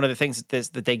one of the things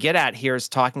that they get at here is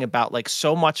talking about like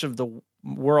so much of the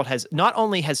world has not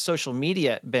only has social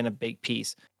media been a big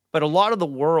piece, but a lot of the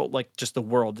world, like just the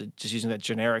world, just using that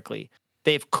generically,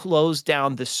 they've closed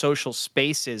down the social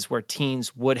spaces where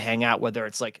teens would hang out, whether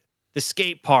it's like the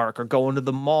skate park or going to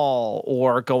the mall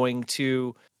or going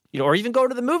to, or even going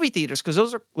to the movie theaters, because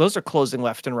those are closing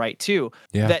left and right too.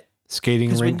 Yeah. That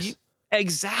skating rinks.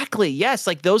 Exactly. Yes.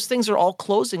 Like those things are all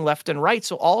closing left and right.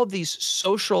 So all of these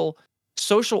social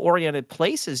oriented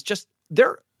places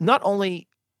they're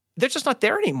just not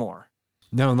there anymore.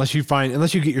 No, unless you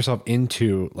get yourself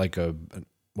into like an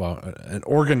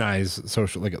organized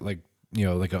social, like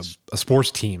a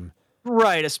sports team.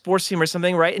 Right. A sports team or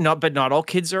something. Right. But not all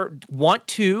kids want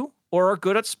to or are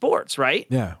good at sports. Right.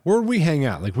 Yeah. Where we hang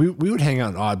out, like we would hang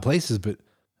out in odd places, but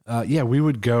we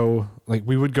would go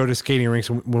to skating rinks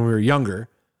when we were younger.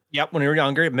 Yep, when we were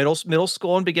younger, middle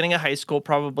school and beginning of high school,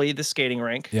 probably the skating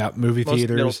rink. Yeah, movie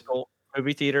theaters. Middle school,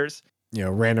 movie theaters.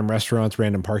 Random restaurants,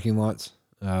 random parking lots.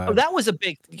 That was a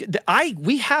big.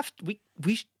 We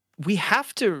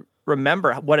have to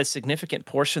remember what a significant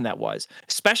portion that was,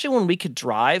 especially when we could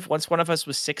drive. Once one of us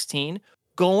was 16,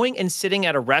 going and sitting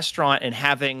at a restaurant and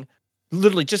having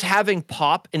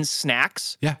pop and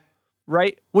snacks. Yeah.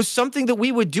 Right, was something that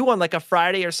we would do on like a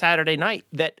Friday or Saturday night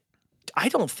that I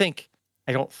don't think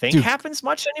happens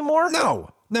much anymore.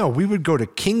 No, we would go to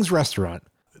King's Restaurant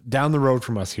down the road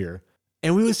from us here,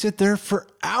 and we would sit there for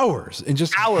hours and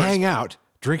just hang out,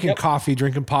 drinking coffee,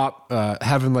 drinking pop,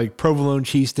 having like provolone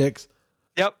cheese sticks.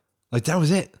 Yep. Like that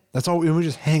was it. That's all. We would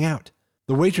just hang out.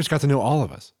 The waitress got to know all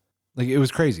of us. Like it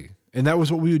was crazy. And that was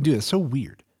what we would do. It's so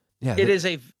weird. Yeah.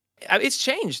 It's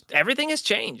changed. Everything has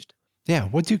changed. Yeah,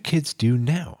 what do kids do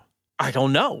now? I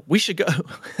don't know. We should go.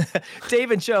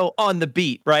 Dave and Joe on the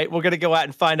beat, right? We're going to go out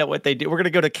and find out what they do. We're going to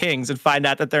go to King's and find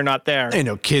out that they're not there. Ain't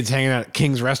no kids hanging out at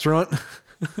King's restaurant.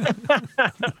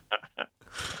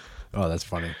 Oh, that's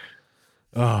funny.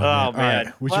 Oh man.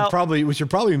 Right. We should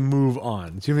probably move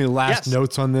on. Do you have any last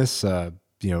notes on this?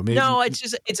 Maybe. No,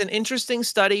 it's an interesting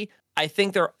study. I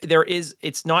think there is.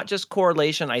 It's not just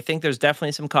correlation. I think there's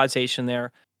definitely some causation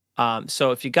there.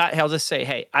 So if I'll just say,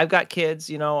 hey, I've got kids,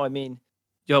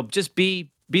 just be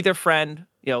their friend,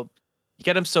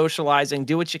 get them socializing,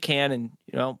 do what you can. And,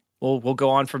 we'll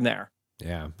go on from there.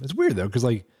 Yeah. It's weird though. Cause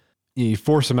like you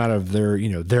force them out of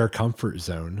their comfort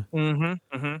zone.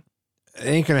 Mm-hmm. Mm-hmm. It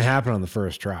ain't going to happen on the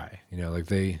first try. Like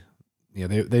they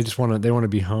just want to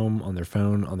be home on their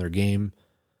phone, on their game.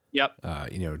 Yep.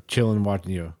 Chilling,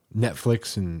 watching,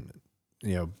 Netflix and,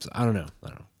 I don't know.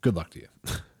 Good luck to you.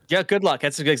 Yeah, good luck.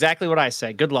 That's exactly what I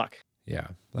say. Good luck. Yeah,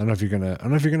 I don't know if you're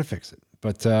gonna fix it,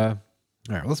 but all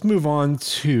right, let's move on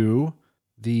to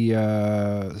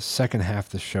the second half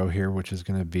of the show here, which is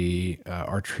gonna be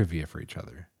our trivia for each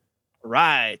other.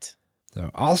 Right. So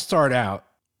I'll start out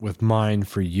with mine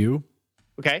for you.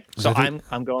 Okay. So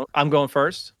I'm going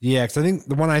first. Yeah, because I think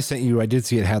the one I sent you, I did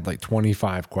see it had like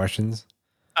 25 questions.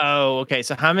 Oh, okay.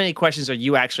 So how many questions are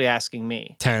you actually asking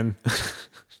me? 10.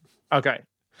 Okay.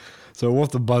 So we'll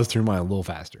have to buzz through mine a little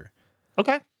faster.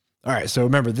 Okay. All right. So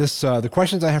remember this, the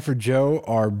questions I have for Joe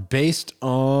are based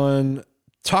on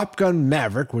Top Gun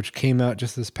Maverick, which came out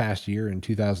just this past year in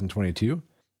 2022.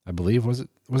 I believe. Was it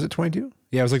 22?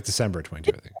 Yeah, it was like December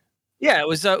 22, I think. Yeah, it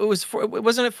was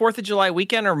wasn't it 4th of July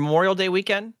weekend or Memorial Day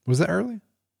weekend? Was that early?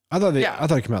 I thought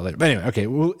it came out later. But anyway, okay.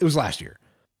 Well, it was last year.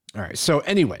 All right. So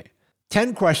anyway,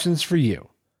 10 questions for you.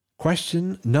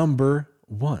 Question number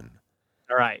 1.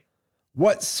 All right.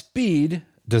 What speed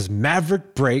does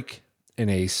Maverick break in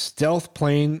a stealth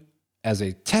plane as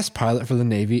a test pilot for the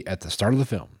Navy at the start of the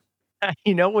film?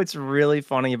 You know what's really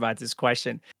funny about this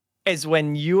question is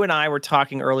when you and I were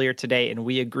talking earlier today and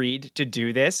we agreed to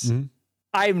do this. Mm-hmm.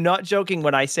 I'm not joking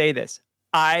when I say this.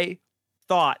 I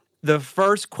thought the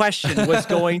first question was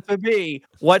going to be,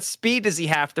 what speed does he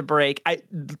have to break?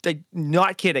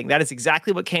 Not kidding. That is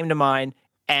exactly what came to mind.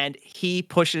 And he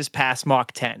pushes past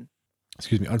Mach 10.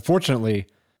 Excuse me. Unfortunately,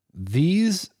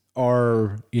 these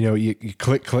are, you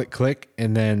click, click, click,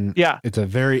 and then at the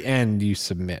very end, you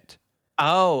submit.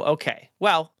 Oh, okay.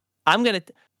 Well,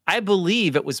 I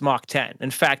believe it was Mach 10. In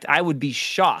fact, I would be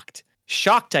shocked,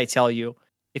 I tell you,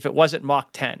 if it wasn't Mach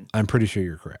 10. I'm pretty sure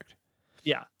you're correct.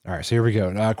 Yeah. All right, so here we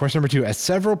go. Question number 2. At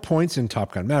several points in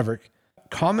Top Gun Maverick,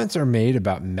 comments are made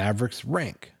about Maverick's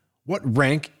rank. What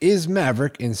rank is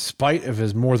Maverick in spite of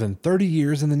his more than 30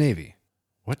 years in the Navy?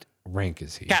 What rank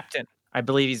is he? Captain. I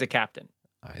believe he's a captain.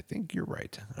 I think you're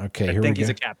right. Okay, I here we go. think he's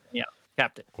a captain. Yeah,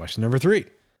 captain. Question number 3.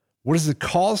 What is the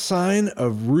call sign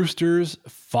of Rooster's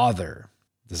father?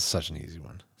 This is such an easy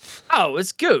one. Oh,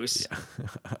 it's Goose. Yeah.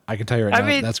 I can tell you right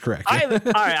now, that's correct. All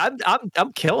right,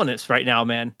 I'm killing this right now,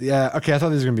 man. Yeah, okay, I thought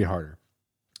this was going to be harder.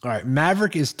 All right,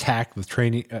 Maverick is tasked with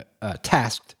training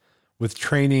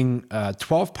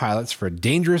 12 pilots for a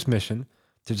dangerous mission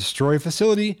to destroy a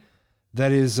facility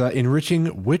that is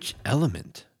enriching which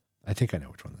element? I think I know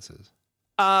which one this is.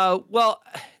 Well,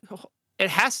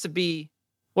 it has to be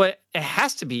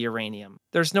uranium.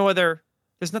 There's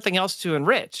nothing else to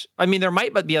enrich. I mean, there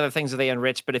might be other things that they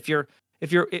enrich, but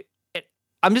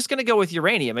I'm just going to go with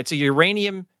uranium. It's a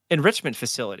uranium enrichment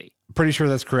facility. Pretty sure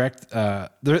that's correct.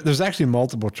 There's actually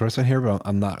multiple choice on here, but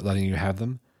I'm not letting you have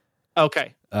them.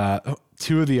 Okay.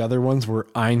 2 of the other ones were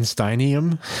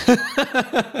Einsteinium.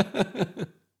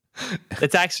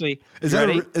 It's actually is that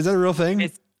a real thing?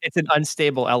 It's an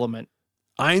unstable element.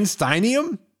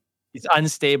 Einsteinium? It's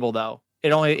unstable though.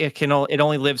 It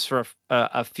only lives for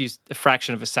a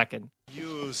fraction of a second.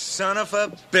 You son of a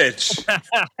bitch.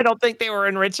 I don't think they were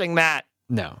enriching that.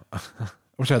 No. I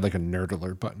wish I had like a nerd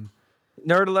alert button.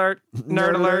 Nerd alert.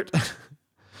 Nerd alert.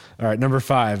 All right, number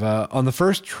 5. On the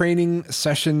first training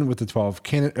session with the 12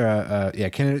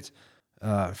 candidates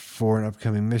for an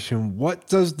upcoming mission, what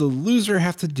does the loser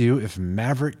have to do if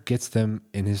Maverick gets them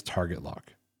in his target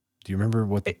lock? Do you remember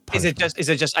what the is it just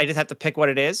I just have to pick what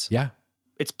it is? Yeah.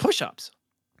 It's push-ups.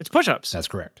 It's push-ups. That's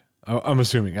correct. I'm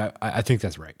assuming. I think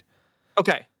that's right.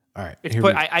 Okay. All right.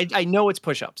 I know it's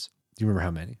push-ups. Do you remember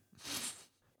how many?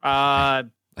 I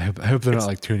hope they're not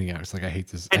like tuning out. It's like I hate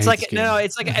this. It's like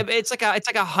it's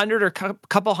like 100 or a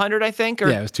couple hundred, I think. Or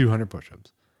yeah, it was 200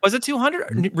 push-ups. Was it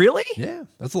 200? Really? Yeah,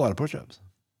 that's a lot of push-ups.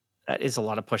 That is a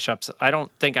lot of push-ups. I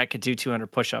don't think I could do 200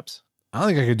 push-ups. I don't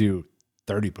think I could do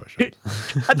 30 push-ups.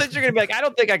 I thought you were gonna be like, I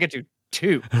don't think I could do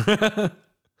 2.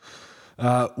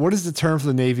 What is the term for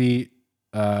the Navy,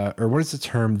 or what is the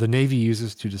term the Navy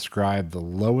uses to describe the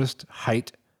lowest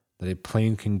height that a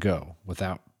plane can go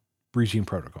without breaching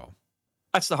protocol?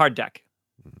 That's the hard deck.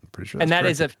 I'm pretty sure. And that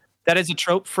is a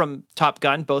trope from Top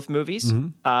Gun, both movies,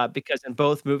 because in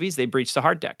both movies they breach the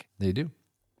hard deck. They do.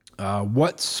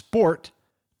 What sport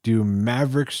do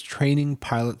Maverick's training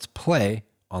pilots play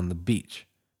on the beach?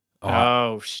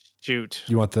 Oh shoot!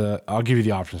 I'll give you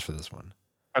the options for this one.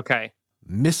 Okay.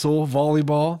 Missile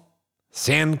volleyball,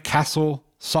 sandcastle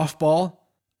softball,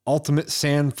 ultimate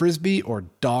sand frisbee, or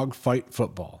dogfight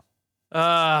football.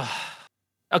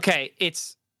 Okay.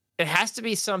 It has to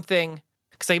be something,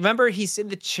 because I remember he's in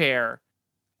the chair,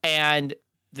 and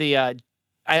the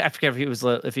I forget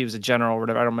if he was a general or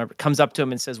whatever. I don't remember. Comes up to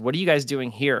him and says, "What are you guys doing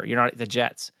here? You're not at the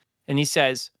Jets." And he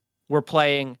says, "We're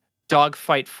playing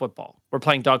dogfight football. We're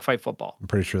playing dogfight football." I'm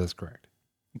pretty sure that's correct.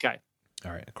 Okay.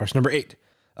 All right. Question number 8.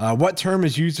 What term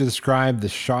is used to describe the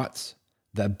shots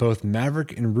that both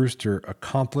Maverick and Rooster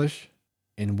accomplish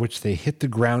in which they hit the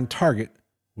ground target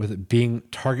with it being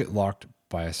target locked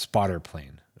by a spotter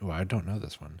plane? Oh, I don't know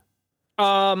this one.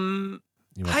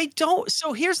 I don't.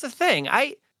 So here's the thing.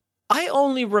 I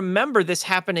only remember this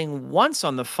happening once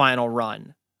on the final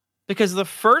run, because the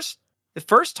first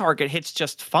target hits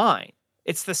just fine.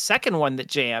 It's the second one that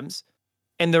jams,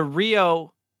 and the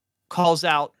Rio calls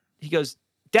out. He goes,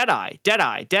 "Deadeye,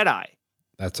 deadeye, deadeye."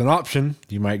 That's an option.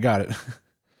 You might got it.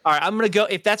 All right, I'm gonna go.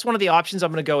 If that's one of the options,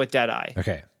 I'm gonna go with deadeye.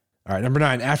 Okay. All right. Number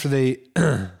 9. After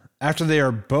they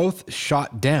are both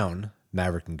shot down,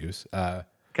 Maverick and Goose.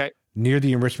 Okay. Near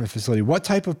the enrichment facility, what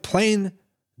type of plane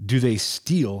do they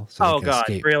steal? So they can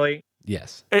escape? Really?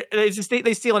 Yes.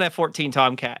 They steal an F-14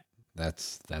 Tomcat.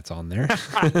 That's on there.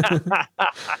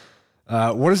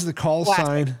 What is the call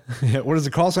sign? What is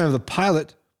the call sign of the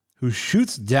pilot who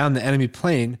shoots down the enemy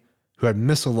plane who had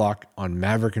missile lock on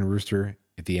Maverick and Rooster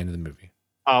at the end of the movie?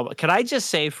 Can I just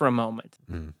say for a moment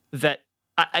that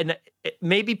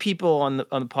maybe people on the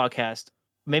podcast,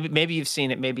 maybe you've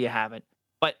seen it, maybe you haven't,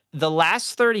 but the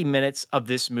last 30 minutes of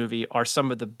this movie are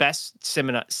some of the best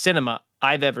cinema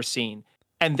I've ever seen.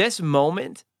 And this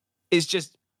moment is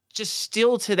just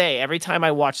still today, every time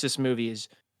I watch this movie, is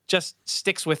just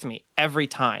sticks with me every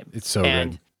time. It's so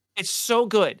and good. It's so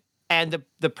good. And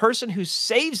the person who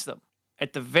saves them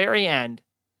at the very end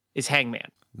is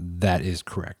Hangman. That is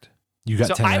correct. You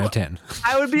got 10 out of 10.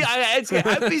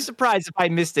 I'd be surprised if I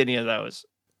missed any of those.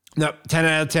 No, 10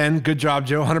 out of 10. Good job,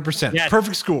 Joe. 100%. Yes.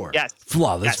 Perfect score. Yes.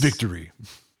 Flawless victory.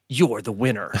 You're the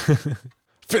winner.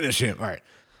 Finish him. All right.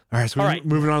 So we're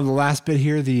moving on to the last bit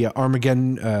here, the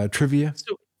Armageddon trivia.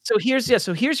 So here's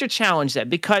your challenge then,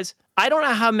 because I don't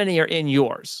know how many are in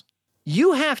yours.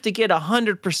 You have to get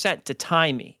 100% to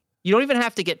tie me. You don't even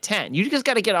have to get 10. You just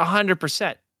got to get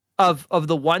 100% of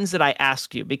the ones that I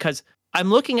ask you, because I'm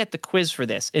looking at the quiz for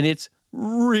this and it's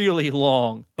really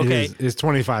long. Okay. It's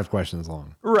 25 questions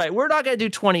long. Right. We're not going to do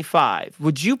 25.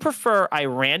 Would you prefer I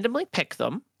randomly pick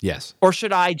them? Yes. Or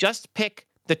should I just pick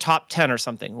the top 10 or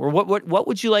something? Or what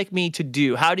would you like me to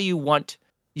do? How do you want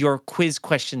your quiz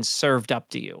questions served up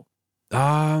to you?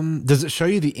 Does it show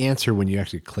you the answer when you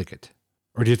actually click it?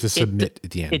 Or do you have to submit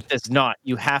at the end? It does not.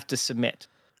 You have to submit.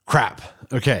 Crap.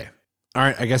 Okay. All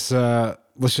right. I guess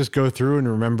let's just go through and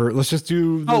remember. Let's just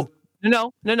do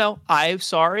No. I'm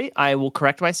sorry. I will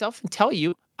correct myself and tell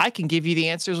you I can give you the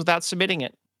answers without submitting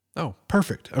it. Oh,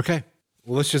 perfect. Okay.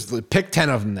 Well, let's just pick 10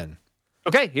 of them then.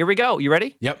 Okay, here we go. You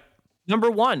ready? Yep. Number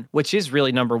 1, which is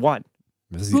really number 1.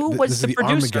 Who was the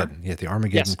producer? Armageddon. Yeah, the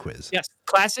Armageddon quiz. Yes.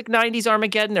 Classic 90s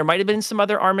Armageddon. There might have been some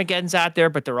other Armageddons out there,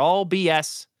 but they're all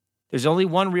BS. There's only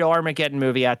one real Armageddon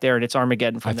movie out there, and it's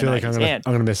Armageddon from the 90s. I feel like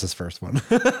I'm gonna miss this first one.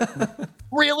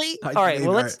 Really? All right.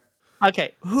 Well, let's.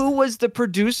 Okay. Who was the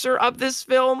producer of this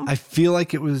film? I feel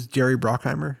like it was Jerry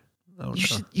Bruckheimer. Oh,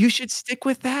 you should stick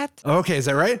with that. Okay, is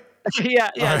that right? Yeah.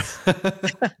 Yes.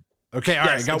 Right. Okay. All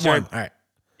right. Got one. All right.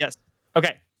 Yes.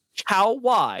 Okay. How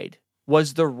wide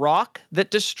was the rock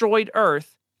that destroyed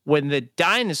Earth when the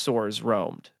dinosaurs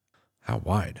roamed? How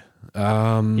wide?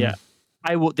 Yeah.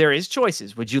 I will. There is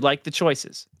choices. Would you like the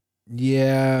choices?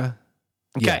 Yeah.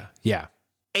 Okay. Yeah.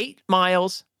 8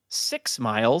 miles, 6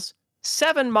 miles,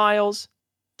 7 miles,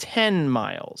 10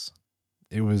 miles.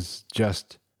 It was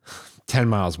just 10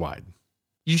 miles wide.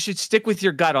 You should stick with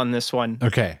your gut on this one.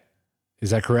 Okay.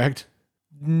 Is that correct?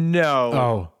 No.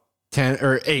 Oh, 10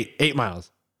 or 8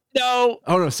 miles. No.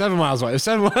 Oh no, 7 miles wide.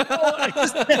 7 miles.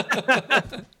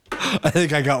 I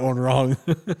think I got one wrong.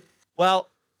 Well,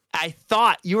 I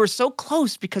thought you were so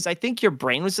close because I think your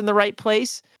brain was in the right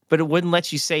place, but it wouldn't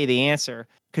let you say the answer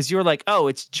because you were like, oh,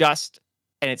 it's just,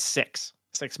 and it's 6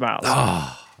 miles.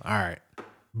 Oh, all right.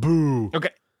 Boo. Okay.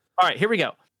 All right, here we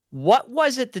go. What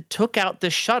was it that took out the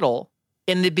shuttle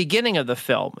in the beginning of the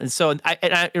film? And so,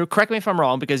 correct me if I'm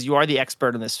wrong, because you are the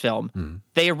expert in this film. Mm.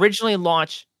 They originally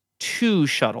launched 2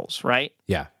 shuttles, right?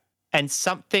 Yeah. And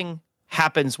something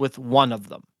happens with one of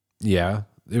them. Yeah.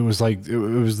 It was like it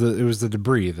was the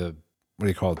debris. The what do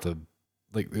you call it?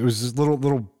 It was just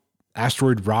little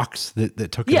asteroid rocks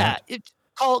that took it out. Yeah.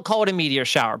 Call it a meteor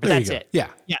shower, but There that's you go. it. Yeah.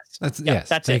 Yes.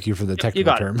 That's Thank you for the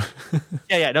technical term.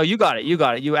 Yeah. No, you got it.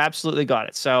 You absolutely got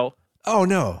it. So. Oh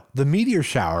no, the meteor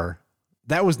shower.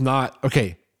 That was not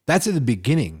okay. That's at the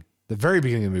beginning, the very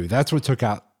beginning of the movie. That's what took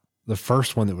out the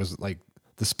first one that was like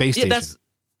the space station. That's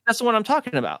the one I'm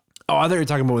talking about. Oh, I thought you were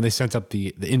talking about when they sent up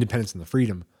the Independence and the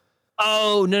Freedom.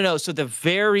 Oh, no. So the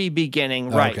very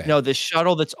beginning, right. Okay. No, the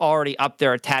shuttle that's already up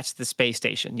there attached to the space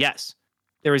station. Yes.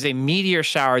 There is a meteor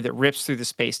shower that rips through the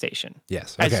space station.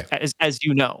 Yes. Okay. As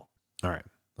you know. All right.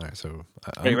 So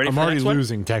I'm already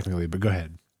losing technically, but go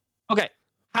ahead. Okay.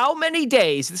 How many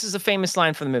days, this is a famous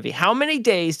line from the movie, how many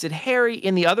days did Harry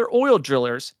and the other oil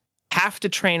drillers have to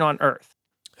train on Earth?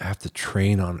 Have to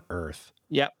train on Earth.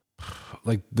 Yep.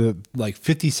 Like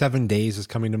 57 days is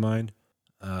coming to mind.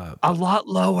 A lot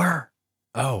lower.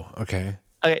 Oh, okay.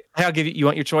 Okay, I'll give you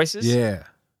want your choices? Yeah.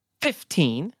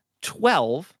 15,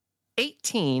 12,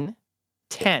 18,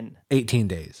 10. 18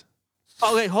 days.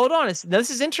 Okay, hold on. Now, this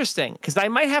is interesting because I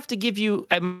might have to give you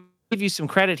some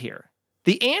credit here.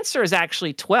 The answer is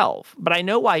actually 12, but I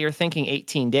know why you're thinking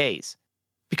 18 days.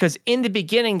 Because in the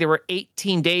beginning, there were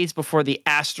 18 days before the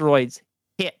asteroids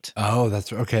hit. Oh,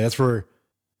 that's okay. That's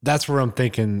where I'm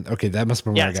thinking, okay, that must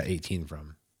have been where I got 18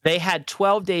 from. They had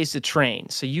 12 days to train.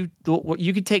 So you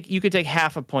could take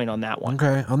half a point on that one.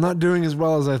 Okay. I'm not doing as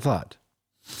well as I thought.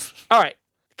 All right.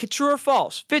 True or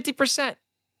false? 50%.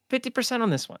 50% on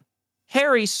this one.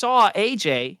 Harry saw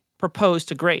AJ propose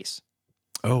to Grace.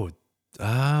 Oh,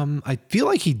 I feel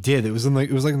like he did. It was like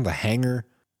in the hangar.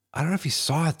 I don't know if he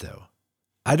saw it though.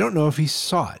 I don't know if he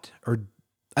saw it, or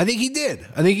I think he did.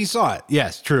 I think he saw it.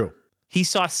 Yes, true. He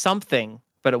saw something,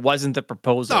 but it wasn't the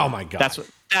proposal. Oh my God.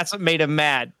 That's what made him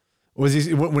mad. Was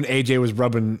he when AJ was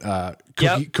rubbing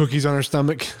cookies on her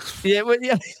stomach? Yeah,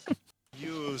 yeah.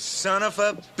 You son of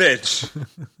a bitch.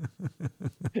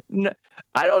 No,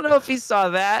 I don't know if he saw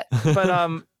that,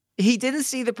 but he didn't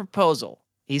see the proposal.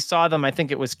 He saw them. I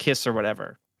think it was kiss or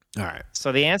whatever. All right.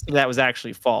 So the answer to that was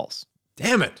actually false.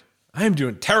 Damn it! I am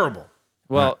doing terrible.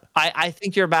 Well, right. I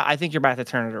think you're about to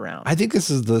turn it around. I think this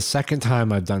is the second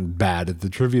time I've done bad at the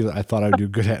trivia that I thought I'd do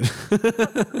good at.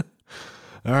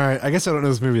 All right. I guess I don't know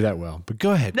this movie that well, but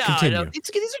go ahead. Continue. No, these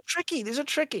are tricky. These are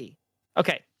tricky.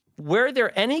 Okay. Were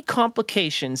there any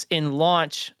complications in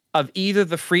launch of either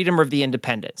the Freedom or the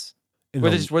Independence?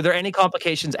 Were there any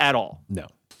complications at all? No.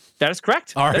 That is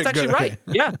correct. All right, that's actually good, right.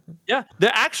 okay. Yeah.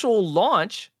 The actual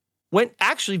launch went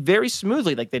actually very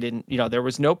smoothly. Like they didn't, there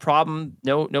was no problem,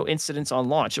 no incidents on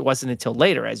launch. It wasn't until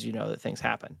later, as you know, that things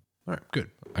happen. All right,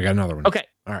 good. I got another one. Okay.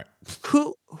 All right.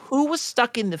 Who was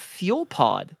stuck in the fuel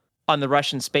pod on the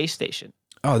Russian space station?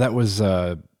 Oh, that was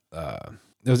AJ.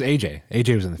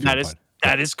 AJ was in the fuel pod.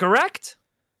 That is correct.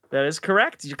 That is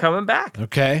correct. You're coming back.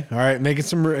 Okay. All right. Making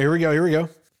some. Here we go.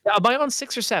 Am I on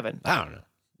 6 or 7? I don't know.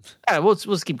 All right, we'll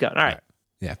just keep going. All right.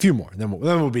 Yeah, a few more. Then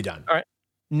we'll be done. All right.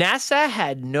 NASA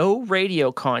had no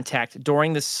radio contact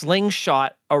during the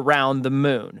slingshot around the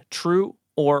moon. True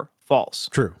or false?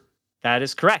 True. That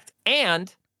is correct.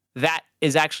 And that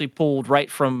is actually pulled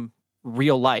right from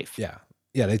real life. Yeah.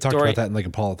 Yeah, they talked about that in like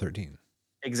Apollo 13.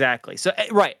 Exactly. So,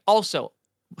 right. Also,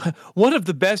 one of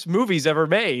the best movies ever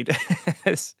made,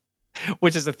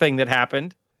 which is a thing that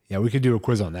happened. Yeah, we could do a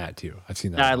quiz on that too. I've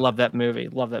seen that. I love that movie.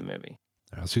 Love that movie.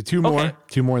 All right, let's do two more. Okay.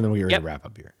 2 more, and then we'll get ready to wrap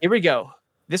up here. Here we go.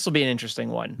 This will be an interesting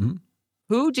one. Mm-hmm.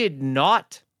 Who did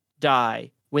not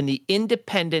die when the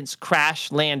Independence crash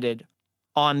landed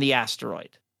on the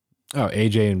asteroid? Oh,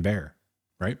 AJ and Bear,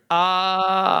 right?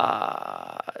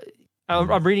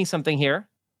 I'm reading something here.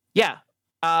 Yeah.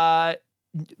 But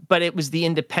it was the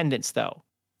Independence, though.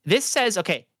 This says,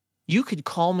 okay, you could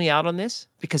call me out on this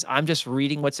because I'm just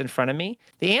reading what's in front of me.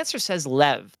 The answer says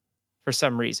Lev for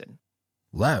some reason.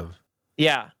 Lev?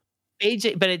 Yeah.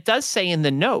 AJ, but it does say in the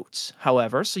notes,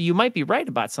 however, so you might be right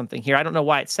about something here. I don't know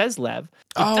why it says Lev.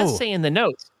 It does say in the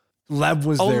notes. Lev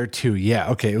was there too.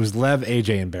 Yeah. Okay. It was Lev,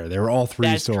 AJ, and Bear. They were all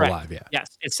three still alive. Yeah. Yes.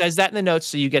 It says that in the notes,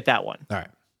 so you get that one.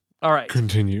 All right.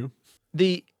 Continue.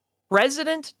 The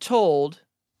president told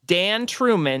Dan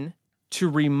Truman to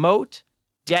remote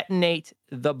detonate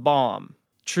the bomb.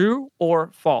 True or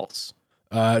false?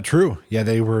 True. Yeah,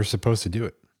 they were supposed to do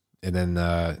it. And then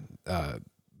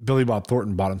Billy Bob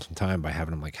Thornton bought him some time by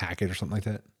having him like hack it or something like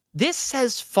that. This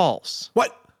says false.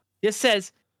 What? This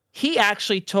says he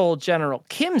actually told General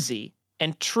Kimsey,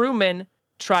 and Truman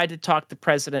tried to talk the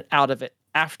president out of it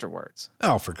afterwards.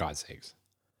 Oh, for God's sakes.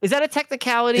 Is that a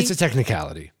technicality? It's a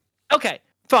technicality. Okay,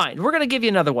 fine. We're going to give you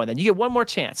another one then. You get one more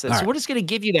chance. So right. We're just going to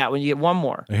give you that when you get one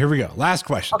more. Here we go. Last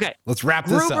question. Okay. Let's wrap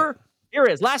this up. Here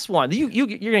it is. Last one. You're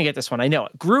going to get this one. I know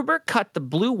it. Gruber cut the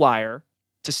blue wire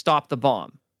to stop the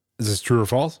bomb. Is this true or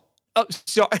false? Oh,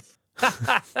 sorry.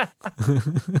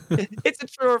 It's a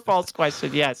true or false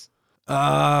question. Yes.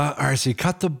 All right. So you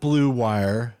cut the blue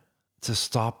wire to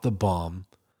stop the bomb.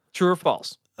 True or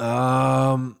false?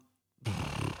 I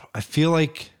feel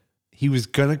like he was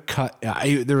gonna cut.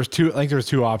 There was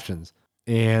two options,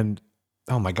 and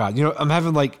oh my God, I'm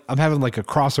having like a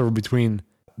crossover between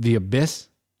The Abyss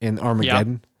and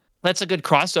Armageddon. Yep. That's a good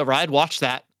crossover. I'd watch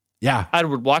that. Yeah, I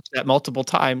would watch that multiple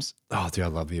times. Oh, dude, I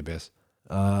love The Abyss.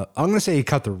 I'm gonna say he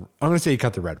cut the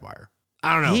red wire.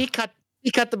 I don't know. He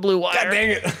cut the blue wire. God dang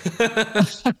it.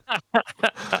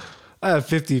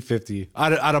 50-50.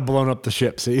 I'd have blown up the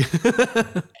ship. See,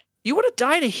 you would have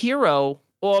died a hero,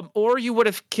 or you would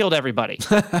have killed everybody.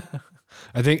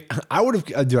 I think I would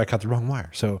have. Dude, I cut the wrong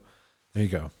wire. So there you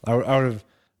go. I would have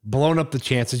blown up the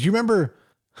chances. Do you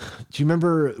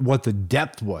remember what the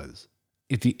depth was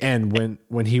at the end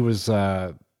when he was?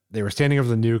 They were standing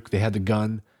over the nuke. They had the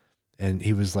gun. And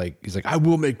he's like, I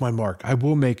will make my mark. I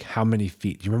will make how many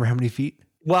feet? Do you remember how many feet?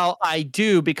 Well, I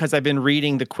do because I've been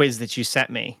reading the quiz that you sent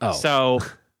me. Oh. So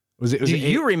do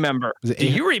you remember? Do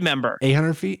you remember?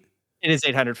 800 feet? It is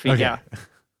 800 feet, okay. Yeah.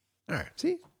 All right.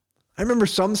 See? I remember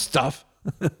some stuff.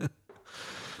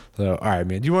 So, all right,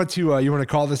 man. Do you want to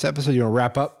call this episode? You want to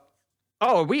wrap up?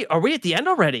 Oh, are we at the end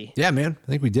already? Yeah, man. I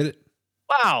think we did it.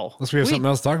 Wow. Unless we have something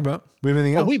else to talk about. We have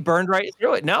anything else? We burned right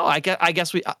through it. No, I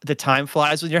guess the time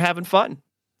flies when you're having fun.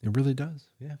 It really does.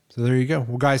 Yeah. So there you go.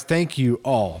 Well, guys, thank you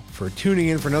all for tuning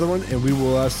in for another one, and we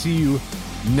will see you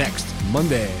next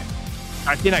Monday.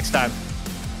 Talk to you next time.